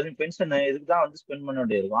பிளஸ் வந்து பார்த்தீங்கன்னா பென்ஷன் இதுக்கு தான் வந்து ஸ்பெண்ட் பண்ண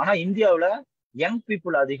வேண்டியது இருக்கும். ஆனா இந்தியாவில் யங்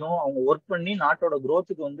பீப்புள் அதிகம், அவங்க ஒர்க் பண்ணி நாட்டோட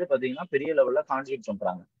க்ரோத்துக்கு வந்து பார்த்தீங்கன்னா பெரிய லெவலில் கான்ட்ரிபியூட்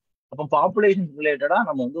பண்றாங்க. அப்போ பாப்புலேஷன் ரிலேட்டடா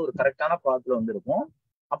நம்ம வந்து ஒரு கரெக்டான பாத்துல வந்து இருக்கும்.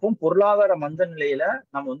 அப்போ பொருளாதார மந்த நிலையில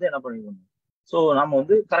நம்ம வந்து என்ன பண்ணிக்கணும், ஸோ நம்ம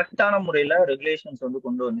வந்து கரெக்டான முறையில ரெகுலேஷன்ஸ் வந்து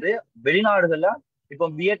கொண்டு வந்து வெளிநாடுகள்ல இப்போ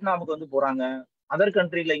வியட்நாமுக்கு வந்து போறாங்க, அதர்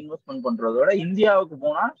கண்ட்ரில இன்வெஸ்ட்மெண்ட் பண்றதோட இந்தியாவுக்கு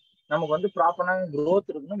போனா நமக்கு வந்து ப்ராப்பரான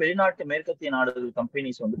க்ரோத் இருக்கணும். வெளிநாட்டு மேற்கத்திய நாடுகள்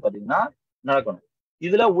கம்பெனிஸ் வந்து பாத்தீங்கன்னா நடக்கணும்.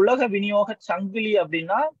 இதுல உலக விநியோக சங்கிலி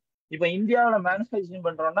அப்படின்னா இப்ப இந்தியாவில் மேனுஃபேக்சரிங்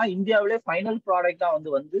பண்றோம்னா இந்தியாவிலே ஃபைனல் ப்ராடக்டா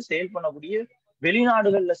வந்து சேல் பண்ணக்கூடிய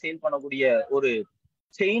வெளிநாடுகள்ல சேல் பண்ணக்கூடிய ஒரு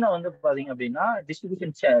செயினை வந்து பாத்தீங்க அப்படின்னா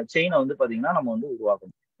டிஸ்ட்ரிபியூஷன் செயினை வந்து பாத்தீங்கன்னா நம்ம வந்து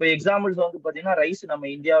உருவாக்கணும். இப்போ எக்ஸாம்பிள்ஸ் வந்து பாத்தீங்கன்னா ரைஸ் நம்ம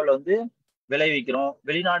இந்தியாவில் வந்து விளைவிக்கிறோம்,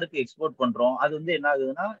 வெளிநாடுக்கு எக்ஸ்போர்ட் பண்றோம். அது வந்து என்ன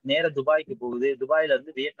ஆகுதுன்னா நேர துபாய்க்கு போகுது, துபாயில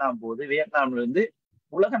இருந்து வியட்நாம் போகுது, வியட்நாம்ல இருந்து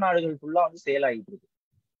உலக நாடுகள் ஃபுல்லா வந்து சேல் ஆகிட்டு இருக்கு.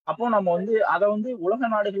 அப்போ நம்ம வந்து அதை வந்து உலக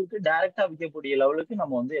நாடுகளுக்கு டைரக்டா விற்கக்கூடிய லெவலுக்கு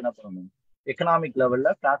நம்ம வந்து என்ன பண்ணணும், எக்கனாமிக்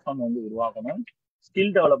லெவல்ல பிளாட்ஃபார்ம் வந்து உருவாக்கணும்.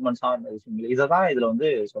 ஸ்கில் டெவலப்மெண்ட் சார்ந்த விஷயங்கள் இதை தான் இதுல வந்து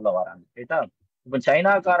சொல்ல வராங்க. ரைட்டா? இப்ப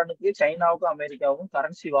சைனாக்காரனுக்கு சைனாவுக்கும் அமெரிக்காவுக்கும்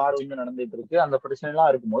கரன்சி வார் வந்து நடந்துட்டு இருக்கு. அந்த பிரச்சனை எல்லாம்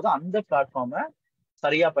இருக்கும்போது அந்த பிளாட்ஃபார்மை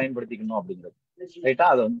சரியா பயன்படுத்திக்கணும் அப்படிங்கிறது. ரைட்டா?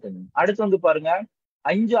 அதை வந்து தெரியும். அடுத்து வந்து பாருங்க,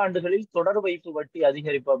 5 ஆண்டுகளில் தொடர் வைப்பு வட்டி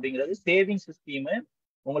அதிகரிப்பு அப்படிங்கிறது சேவிங்ஸ் ஸ்கீமு.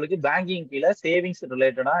 உங்களுக்கு பேங்கிங் கீழே சேவிங்ஸ்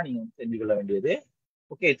ரிலேட்டடா நீங்க வந்து தெரிஞ்சு கொள்ள வேண்டியது.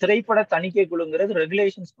 ஓகே, திரைப்பட தணிக்கை குழுங்கிறது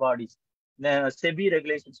regulations bodies, SEBI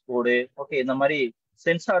regulations board, okay, இந்த மாதிரி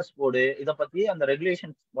சென்சார்ஸ் போர்டு, இதை பத்தி அந்த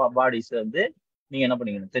ரெகுலேஷன்ஸ் பாடிஸ் வந்து நீங்க என்ன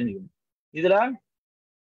பண்ணிக்கணும், தெரிஞ்சுக்கணும். இதுல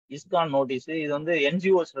இஸ்கான் நோட்டீஸ், இது வந்து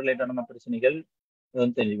என்ஜிஓஸ் ரிலேட்டடான பிரச்சனைகள்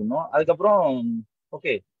வந்து தெரிஞ்சுக்கணும். அதுக்கப்புறம்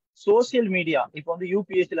ஓகே, சோசியல் மீடியா. இப்போ வந்து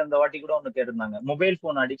யூபிஎஸ்சில இந்த வாட்டி கூட ஒன்று கேட்டிருந்தாங்க, மொபைல்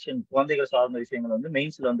போன் அடிக்ஷன் குழந்தைகள் சார்ந்த விஷயங்கள் வந்து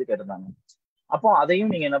மெயின்ஸ்ல வந்து கேட்டிருந்தாங்க. அப்போ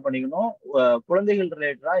அதையும் நீங்க என்ன பண்ணிக்கணும், குழந்தைகள்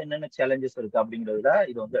ரிலேட்டடா என்னென்ன சேலஞ்சஸ் இருக்கு அப்படிங்கிறதுல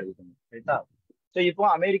இது வந்து எழுதிக்கணும். ரைட்டா? ஸோ இப்போ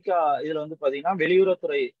அமெரிக்கா இதுல வந்து பாத்தீங்கன்னா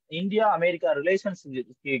வெளியுறவுத்துறை, இந்தியா அமெரிக்கா ரிலேஷன்ஸ்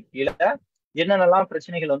கீழே என்னென்னலாம்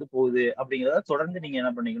பிரச்சனைகள் வந்து போகுது அப்படிங்கிறத தொடர்ந்து நீங்க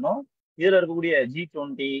என்ன பண்ணிக்கணும். இதுல இருக்கக்கூடிய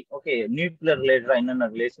G20, ஓகே, நியூக்ளியர் ரிலேட்டடா என்னென்ன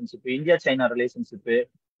ரிலேஷன்ஷிப், இந்தியா சைனா ரிலேஷன்ஷிப்,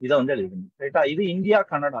 இதை வந்து எழுதிக்கணும். ரைட்டா? இது இந்தியா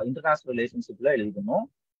கனடா இன்டர்நேஷனல் ரிலேஷன்ஷிப்ல எழுதிக்கணும்.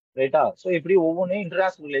 ரைட்டா? ஸோ இப்படி ஒவ்வொன்றையும்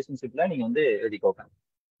இன்டர்நேஷனல் ரிலேஷன்ஷிப்ல நீங்க வந்து எழுதிக்கோங்க.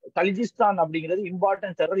 கலிஜிஸ்தான் அப்படிங்கிறது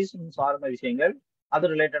இம்பார்ட்டன்ட் டெரரிசம் சார்ந்த விஷயங்கள், அது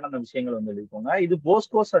ரிலேட்டடான விஷயங்கள் வந்து எழுதிக்கோங்க. இது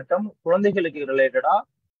போஸ்கோ சட்டம், குழந்தைகளுக்கு ரிலேட்டடா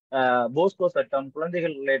போஸ்கோ சட்டம்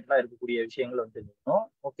குழந்தைகள் ரிலேட்டடா இருக்கக்கூடிய விஷயங்கள் வந்து தெரிஞ்சுக்கணும்.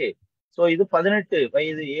 ஓகே, ஸோ இது 18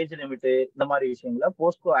 வயது ஏஜ் லிமிட், இந்த மாதிரி விஷயங்கள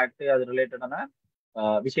போஸ்கோ ஆக்ட் அது ரிலேட்டடான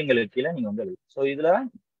விஷயங்களுக்கு கீழே நீங்க வந்து எழுது. ஸோ இதுல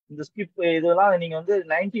இந்த ஸ்கிப் இதெல்லாம் நீங்க வந்து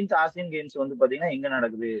 19th ஆசியன் கேம்ஸ் வந்து பாத்தீங்கன்னா எங்க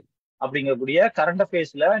நடக்குது அப்படிங்கக்கூடிய கரண்ட்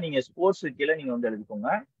அஃபேர்ஸ்ல நீங்க ஸ்போர்ட்ஸ் கீழே நீங்க வந்து எழுதிக்கோங்க.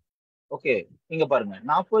 ஓகே, இங்க பாருங்க,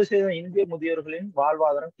 40% இந்திய முதியோர்களின்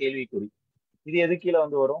வாழ்வாதாரம் கேள்விக்குறி. இது எது கீழே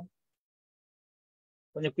வந்து வரும்,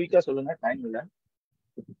 கொஞ்சம் குயிக்கா சொல்லுங்க, டைம் இல்ல.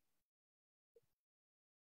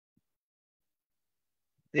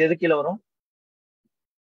 இது எது கீழே வரும்?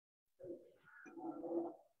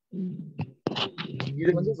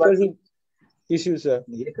 இது வந்து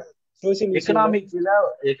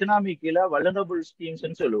எக்கனாமிக் கீழே வல்னரபிள்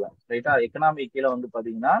ஸ்கீம்ஸ்ன்னு சொல்லுவேன். ரைட்டா? எக்கனாமிக் கீழே வந்து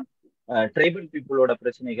பாத்தீங்கன்னா ட்ரைபல் பீப்புளோட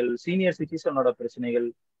பிரச்சனைகள், சீனியர் சிட்டிசனோட பிரச்சனைகள்,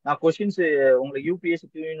 நான் கொஸ்டின்ஸ் உங்களுக்கு யூபிஎஸ்சி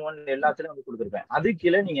 2-in-1 எல்லாத்துலயும் வந்து கொடுத்துருப்பேன். அது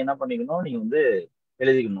கீழே நீங்க என்ன பண்ணிக்கணும், நீங்க வந்து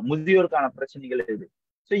எழுதிக்கணும் முதியோருக்கான பிரச்சனைகள் இது.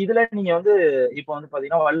 ஸோ இதுல நீங்க வந்து இப்போ வந்து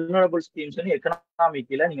பாத்தீங்கன்னா வல்னரபிள் ஸ்கீம்ஸ் எக்கனாமிக்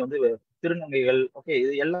கீழே நீங்க வந்து திருநங்கைகள், ஓகே,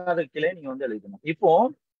 இது எல்லாத்துக்கு கீழே நீங்க வந்து எழுதிக்கணும். இப்போ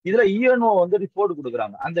இதுல ஈஎன்ஓ வந்து ரிப்போர்ட்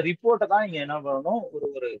கொடுக்குறாங்க. அந்த ரிப்போர்ட்டை தான் நீங்க என்ன பண்ணணும்,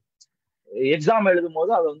 ஒரு எக்ஸாம் எழுதும்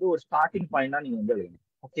போது அதை வந்து ஒரு ஸ்டார்டிங் பாயிண்டா நீங்க வந்து எழுதணும்.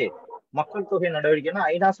 ஓகே, மக்கள் தொகை நடவடிக்கைன்னா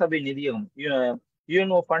ஐநா சபை நிதியம்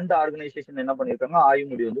யூஎன்ஓ ஃபண்ட் ஆர்கனைசேஷன் என்ன பண்ணிருக்காங்க, ஆய்வு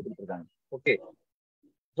முடிவு வந்து கொடுத்துருக்காங்க. ஓகே,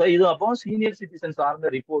 ஸோ இது அப்போ சீனியர் சிட்டிசன் சார்ந்த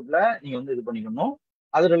ரிப்போர்ட்ல நீங்க வந்து இது பண்ணிக்கணும்.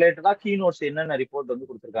 அது ரிலேட்டடா கீ நோட்ஸ் என்னென்ன ரிப்போர்ட் வந்து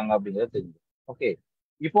கொடுத்துருக்காங்க அப்படிங்கிறது தெரிஞ்சு. ஓகே,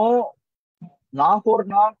 இப்போ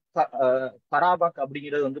நாகோர்னா கராபக்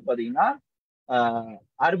அப்படிங்கிறது வந்து பாத்தீங்கன்னா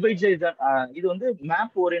அர்பைஜைசன், இது வந்து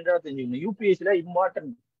மேப் ஓரியன்டா தெரிஞ்சுக்கணும். யூபிஎஸ்சில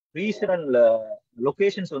இம்பார்ட்டன்ட் ரீஜனல்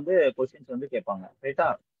லொகேஷன்ஸ் வந்து கொஸ்டின்ஸ் வந்து கேட்பாங்க. ரைட்டா?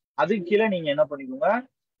 அதுக்கு கீழே நீங்க என்ன பண்ணிக்கோங்க,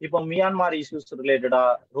 இப்போ மியான்மார் இஷ்யூஸ் ரிலேட்டடா,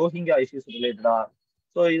 ரோஹிங்கா இஷ்யூஸ் ரிலேட்டடா,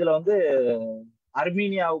 ஸோ இதுல வந்து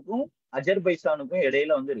அர்மீனியாவுக்கும் அஜர்பைசானுக்கும்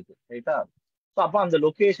இடையில வந்து இருக்கு. ரைட்டா? ஸோ அப்போ அந்த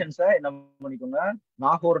லொகேஷன்ஸை என்ன பண்ணிக்கோங்க,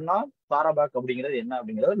 நாகோர்னா காராபாக் அப்படிங்கிறது என்ன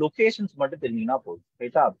அப்படிங்கிறது லொகேஷன்ஸ் மட்டும் தெரிஞ்சீங்கன்னா போதும்.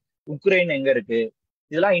 ரைட்டா? உக்ரைன் எங்க இருக்கு,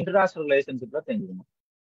 இதெல்லாம் இன்டர்நேஷனல் ரிலேஷன்ஷிப்ல தெரிஞ்சுக்கணும்.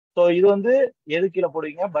 ஸோ இது வந்து எது கீழே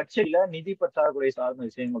போடுவீங்க, பட்ஜெட்ல நிதி பற்றாக்குறை சார்ந்த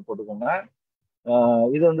விஷயங்கள் போட்டுக்கோங்க.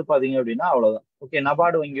 இது வந்து பாத்தீங்க அப்படின்னா அவ்வளவுதான். ஓகே,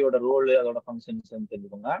 நபார்டு வங்கியோட ரோல், அதோட ஃபங்க்ஷன்ஸ்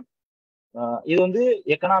தெரிஞ்சுக்கோங்க. இது வந்து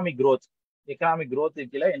எக்கனாமிக் க்ரோத்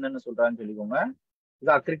கீழே என்னென்ன சொல்றாங்கன்னு சொல்லிக்கோங்க.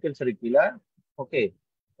 இது அக்ரிகல்ச்சர் கீழே. ஓகே,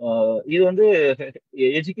 இது வந்து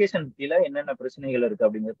எஜுகேஷன் கீழே என்னென்ன பிரச்சனைகள் இருக்கு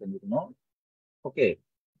அப்படிங்கிறத தெரிஞ்சுக்கணும். ஓகே,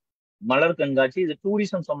 மலர் கண்காட்சி இது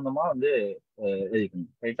டூரிசம் சம்பந்தமா வந்து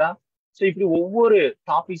எழுதிக்கணும். ரைட்டா? ஸோ இப்படி ஒவ்வொரு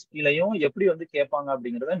டாபிக்ஸ் கீழையும் எப்படி வந்து கேட்பாங்க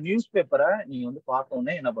அப்படிங்கிறத நியூஸ் பேப்பரை நீங்க வந்து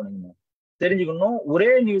பார்த்தோன்னே என்ன பண்ணுங்க தெரிஞ்சுக்கணும்.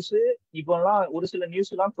 ஒரே நியூஸ் இப்போலாம் ஒரு சில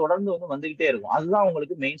நியூஸ் எல்லாம் தொடர்ந்து வந்து வந்துகிட்டே இருக்கும். அதுதான்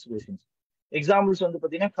உங்களுக்கு மெயின்ஸ் கொஸ்டின்ஸ். எக்ஸாம்பிள்ஸ் வந்து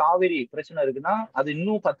பாத்தீங்கன்னா காவேரி பிரச்சனை இருக்குன்னா அது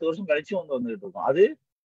இன்னும் 10 வருஷம் கழிச்சு வந்து வந்துகிட்டு இருக்கும். அது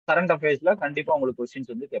கரண்ட் அஃபேர்ஸ்ல கண்டிப்பா உங்களுக்கு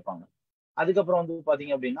கொஸ்டின்ஸ் வந்து கேட்பாங்க. அதுக்கப்புறம் வந்து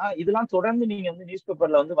பாத்தீங்க அப்படின்னா இதெல்லாம் தொடர்ந்து நீங்க வந்து நியூஸ்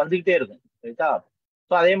பேப்பர்ல வந்து வந்துகிட்டே இருக்கும். ரைட்டா?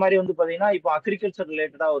 ஸோ அதே மாதிரி வந்து பாத்தீங்கன்னா இப்போ அக்ரிகல்ச்சர்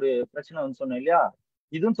ரிலேட்டடா ஒரு பிரச்சனை வந்து சொன்னேன் இல்லையா,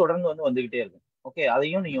 இதுவும் தொடர்ந்து வந்து வந்துகிட்டே இருக்கும். ஓகே,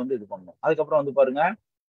 அதையும் நீங்க வந்து இது பண்ணணும். அதுக்கப்புறம் வந்து பாருங்க,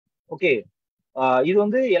 ஓகே, இது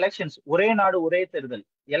வந்து எலெக்ஷன்ஸ், ஒரே நாடு ஒரே தேர்தல்,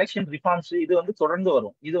 எலெக்ஷன் ரிஃபார்ம்ஸ், இது வந்து தொடர்ந்து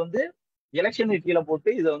வரும். இது வந்து எலெக்ஷன் கீழே போட்டு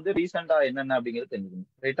இதை வந்து ரீசெண்டா என்னென்ன அப்படிங்கிறது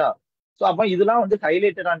தெரிஞ்சுக்கணும். ரைட்டா? ஸோ அப்போ இதெல்லாம் வந்து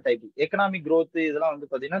ஹைலைட்டடான டைப். எக்கனாமிக் growth இதெல்லாம் வந்து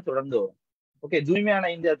பாத்தீங்கன்னா தொடர்ந்து வரும். ஓகே,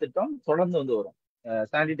 தூய்மையான இந்தியா திட்டம் தொடர்ந்து வந்து வரும்.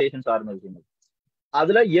 சானிடேஷன் சார்ந்த விஷயங்கள்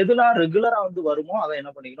அதுல எதுலாம் ரெகுலரா வந்து வருமோ அதை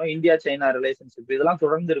என்ன பண்ணிக்கணும், இந்தியா சைனா ரிலேஷன்ஷிப் இதெல்லாம்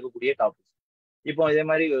தொடர்ந்து இருக்கக்கூடிய டாபிக்ஸ். இப்போ இதே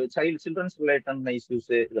மாதிரி சில்ட்ரன்ஸ் ரிலேட்டட்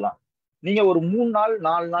இஷ்யூஸ் இதெல்லாம் நீங்க ஒரு 3 நாள்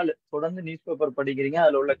 4 நாள் தொடர்ந்து நியூஸ் பேப்பர் படிக்கிறீங்க,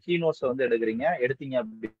 அதுல உள்ள கீ நோட்ஸ் வந்து எடுத்தீங்க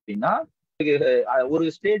அப்படின்னா ஒரு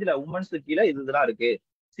ஸ்டேஜ்ல உமன்ஸ் கீழே இதெல்லாம் இருக்கு,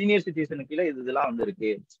 சீனியர் சிட்டிசன் கீழே இதெல்லாம் வந்து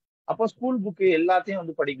இருக்கு. அப்போ ஸ்கூல் புக்கு எல்லாத்தையும்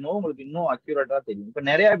வந்து படிக்கணும், உங்களுக்கு இன்னும் அக்யூரேட்டா தெரியும். இப்ப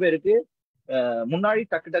நிறைய பேருக்கு முன்னாடி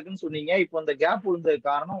டக்குன்னு சொன்னீங்க, இப்போ அந்த கேப் விழுந்தது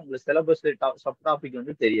காரணம் உங்களுக்கு சிலபஸ் சப் டாபிக்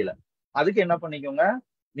வந்து தெரியல. அதுக்கு என்ன பண்ணிக்கோங்க,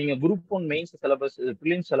 நீங்க குரூப் 1 மெயின்ஸ் சிலபஸ்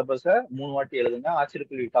பிலிம்ஸ் சிலபஸை 3 வாட்டி எழுதுங்க,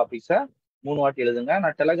 ஆச்சரியக்கல்வி டாபிக்ஸை 3 வாட்டி எழுதுங்க.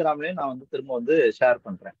 நான் டெலகிராம்லயும் நான் வந்து திரும்ப வந்து ஷேர்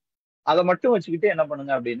பண்றேன். அதை மட்டும் வச்சுக்கிட்டு என்ன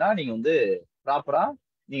பண்ணுங்க அப்படின்னா நீங்க வந்து ப்ராப்பரா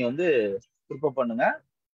நீங்க வந்து ப்ரிப்பேர்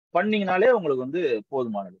பண்ணீங்கனாலே உங்களுக்கு வந்து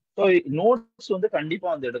போதுமானது. ஸோ நோட்ஸ் வந்து கண்டிப்பா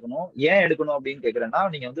வந்து எடுக்கணும். ஏன் எடுக்கணும் அப்படின்னு கேட்குறேன்னா,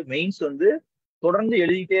 நீங்க வந்து மெயின்ஸ் வந்து தொடர்ந்து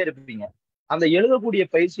எழுதிட்டே இருப்பீங்க. அந்த எழுதக்கூடிய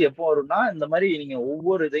பயிற்சி எப்போ வரும்னா இந்த மாதிரி நீங்க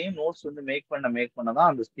ஒவ்வொரு இதையும் நோட்ஸ் வந்து மேக் பண்ண தான்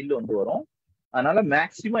அந்த ஸ்கில் வந்து வரும். அதனால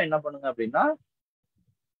மேக்சிமம் என்ன பண்ணுங்க அப்படின்னா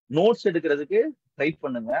நோட்ஸ் எடுக்கிறதுக்கு ட்ரை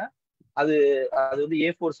பண்ணுங்க. அது வந்து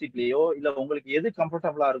A4 ஷீட்லயோ இல்ல உங்களுக்கு எது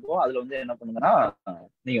கம்ஃபர்டபுளா இருக்கோ அதுல வந்து என்ன பண்ணுங்கன்னா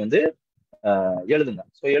நீங்க வந்து எழுதுங்க.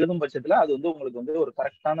 ஸோ எழுதும் பட்சத்துல அது வந்து உங்களுக்கு வந்து ஒரு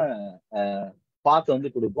கரெக்டான பாத் வந்து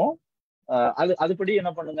கொடுக்கும். அதுபடி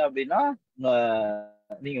என்ன பண்ணுங்க அப்படின்னா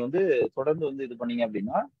நீங்க வந்து தொடர்ந்து வந்து இது பண்ணீங்க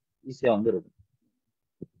அப்படின்னா ஈஸியா வந்து இருக்கும்.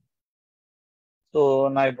 ஸோ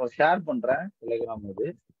நான் இப்போ ஷேர் பண்றேன் டெலிகிராம் இது.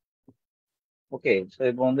 ஓகே, ஸோ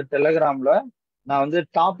இப்போ வந்து டெலிகிராம்ல நான் வந்து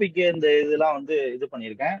டாபிக் இந்த இதெல்லாம் வந்து இது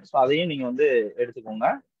பண்ணியிருக்கேன். ஸோ அதையும் நீங்க வந்து எடுத்துக்கோங்க.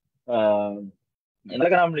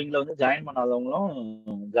 டெலிகிராம் லிங்க்ல வந்து ஜாயின் பண்ணாதவங்களும்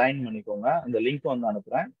ஜாயின் பண்ணிக்கோங்க. அந்த லிங்க் வந்து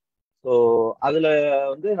அனுப்புறேன். ஸோ அதுல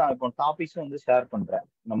வந்து நான் இப்போ டாபிக்ஸும் வந்து ஷேர் பண்றேன்.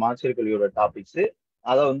 நம்ம ஆச்சரியக்கல்வியோட டாபிக்ஸ்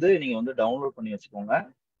அதை வந்து நீங்க வந்து டவுன்லோட் பண்ணி வச்சுக்கோங்க.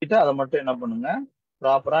 கிட்ட அதை மட்டும் என்ன பண்ணுங்க,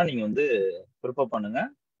 ப்ராப்பரா நீங்க வந்து ப்ரிப்பேர் பண்ணுங்க,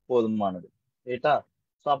 போதுமானது. ரைட்டா?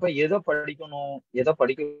 ஸோ அப்ப எதை படிக்கணும் எதை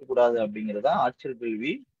படிக்க கூடாது அப்படிங்கிறத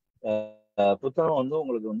ஆச்சரியக்கல்வி புத்தகம் வந்து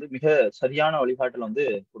உங்களுக்கு வந்து மிக சரியான வழிகாட்டல் வந்து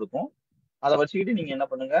கொடுக்கும். அதை வச்சுக்கிட்டு நீங்க என்ன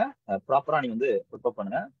பண்ணுங்க, ப்ராப்பரா நீங்க வந்து ப்ரிப்பேர்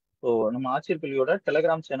பண்ணுங்க. ஸோ நம்ம ஆச்சரியக்கல்வியோட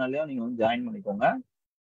டெலிகிராம் சேனல்லையும் நீங்க வந்து ஜாயின் பண்ணிக்கோங்க.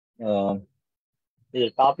 இது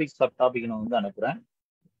டாபிக் சப் டாபிக் நான் வந்து அனுப்புறேன்.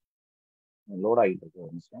 லோட் ஆகிட்டு இருக்கு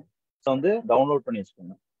ஒரு நிமிஷம். ஸோ வந்து டவுன்லோட் பண்ணி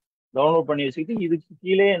வச்சுக்கோங்க. டவுன்லோட் பண்ணி வச்சுக்கிட்டு இதுக்கு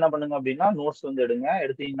கீழே என்ன பண்ணுங்க அப்படின்னா நோட்ஸ் வந்து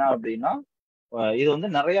எடுத்தீங்கன்னா அப்படின்னா இது வந்து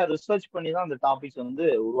நிறைய ரிசர்ச் பண்ணி தான் அந்த டாபிக்ஸ் வந்து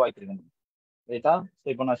உருவாக்கிருக்கேன். ரைட்டா? ஸோ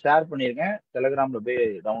இப்போ நான் ஷேர் பண்ணியிருக்கேன், டெலிகிராம்ல போய்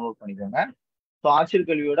டவுன்லோட் பண்ணிக்கோங்க. ஸோ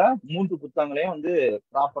ஆச்சரியக்கல்வியோட 3 புத்தகங்களையும் வந்து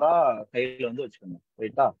ப்ராப்பரா கையில் வந்து வச்சுக்கோங்க.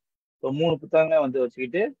 ரைட்டா? ஸோ 3 புத்தகங்களை வந்து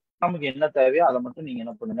வச்சுக்கிட்டு நமக்கு என்ன தேவையோ அதை மட்டும் நீங்க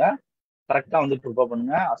என்ன பண்ணுங்க, கரெக்டா வந்து ப்ரிப்பேர்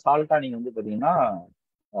பண்ணுங்க. அசால்ட்டா நீங்க வந்து பாத்தீங்கன்னா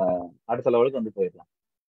அடுத்த லெவலுக்கு வந்து போயிடலாம்.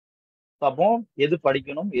 அப்போ எது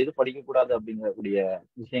படிக்கணும் எது படிக்கக்கூடாது அப்படிங்கக்கூடிய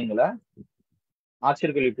விஷயங்களை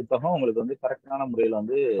ஆச்சரியக்கல்வி புத்தகம் உங்களுக்கு வந்து கரெக்டான முறையில்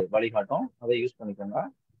வந்து வழிகாட்டும். அதை யூஸ் பண்ணிக்கோங்க.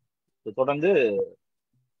 தொடர்ந்து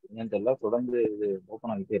என்னன்னு தெரியல, தொடர்ந்து இது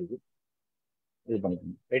ஓப்பன் ஆகிட்டே இருக்கு, இது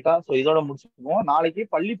பண்ணிக்கோங்க. ரைட்டா? ஸோ இதோட முடிச்சுக்குவோம். நாளைக்கு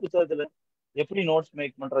பள்ளி புத்தகத்துல எப்படி நோட்ஸ்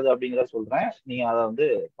மேக் பண்றது அப்படிங்கிறத சொல்றேன், நீங்க அதை வந்து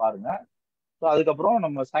பாருங்க. ஸோ அதுக்கப்புறம்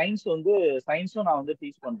நம்ம சயின்ஸும் நான் வந்து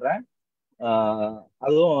டீச் பண்றேன்.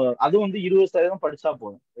 அதுவும் வந்து 20% படிச்சா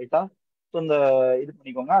போதும். ரைட்டா? ஸோ இந்த இது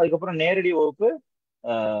பண்ணிக்கோங்க. அதுக்கப்புறம் நேரடி வகுப்பு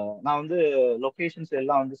நான் வந்து லொக்கேஷன்ஸ்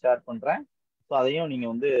எல்லாம் வந்து ஷேர் பண்றேன். ஸோ அதையும் நீங்க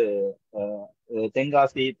வந்து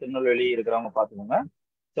தென்காசி திருநெல்வேலி இருக்கிறவங்க பார்த்துக்கோங்க.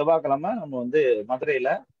 செவ்வாய்க்கிழமை நம்ம வந்து மதுரையில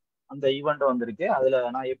அந்த ஈவெண்ட் வந்திருக்கு. அதுல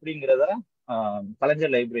நான் எப்படிங்கிறத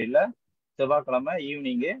கலைஞர் லைப்ரரியில செவ்வாய்க்கிழமை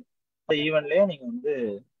ஈவினிங்கு அந்த ஈவெண்ட்லயே நீங்க வந்து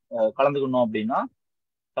கலந்துக்கணும் அப்படின்னா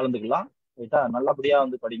கலந்துக்கலாம். ரைட்டா? நல்லபடியா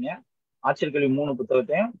வந்து படிங்க. ஆச்சரியக்கல்வி 3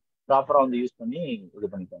 புத்தகத்தையும் ப்ராப்பரா வந்து யூஸ் பண்ணி இது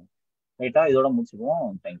பண்ணிக்கோங்க. ரைட்டா? இதோட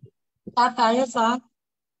முடிச்சுக்குவோம். தேங்க்யூ.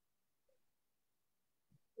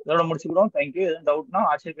 இதோட முடிச்சுக்கிறோம். தேங்க்யூ. எதுவும் டவுட்னா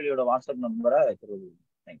ஆட்சியர் கல்வியோட வாட்ஸ்அப் நம்பரை தெரிவிங்க.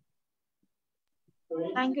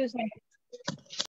 Thank you sir.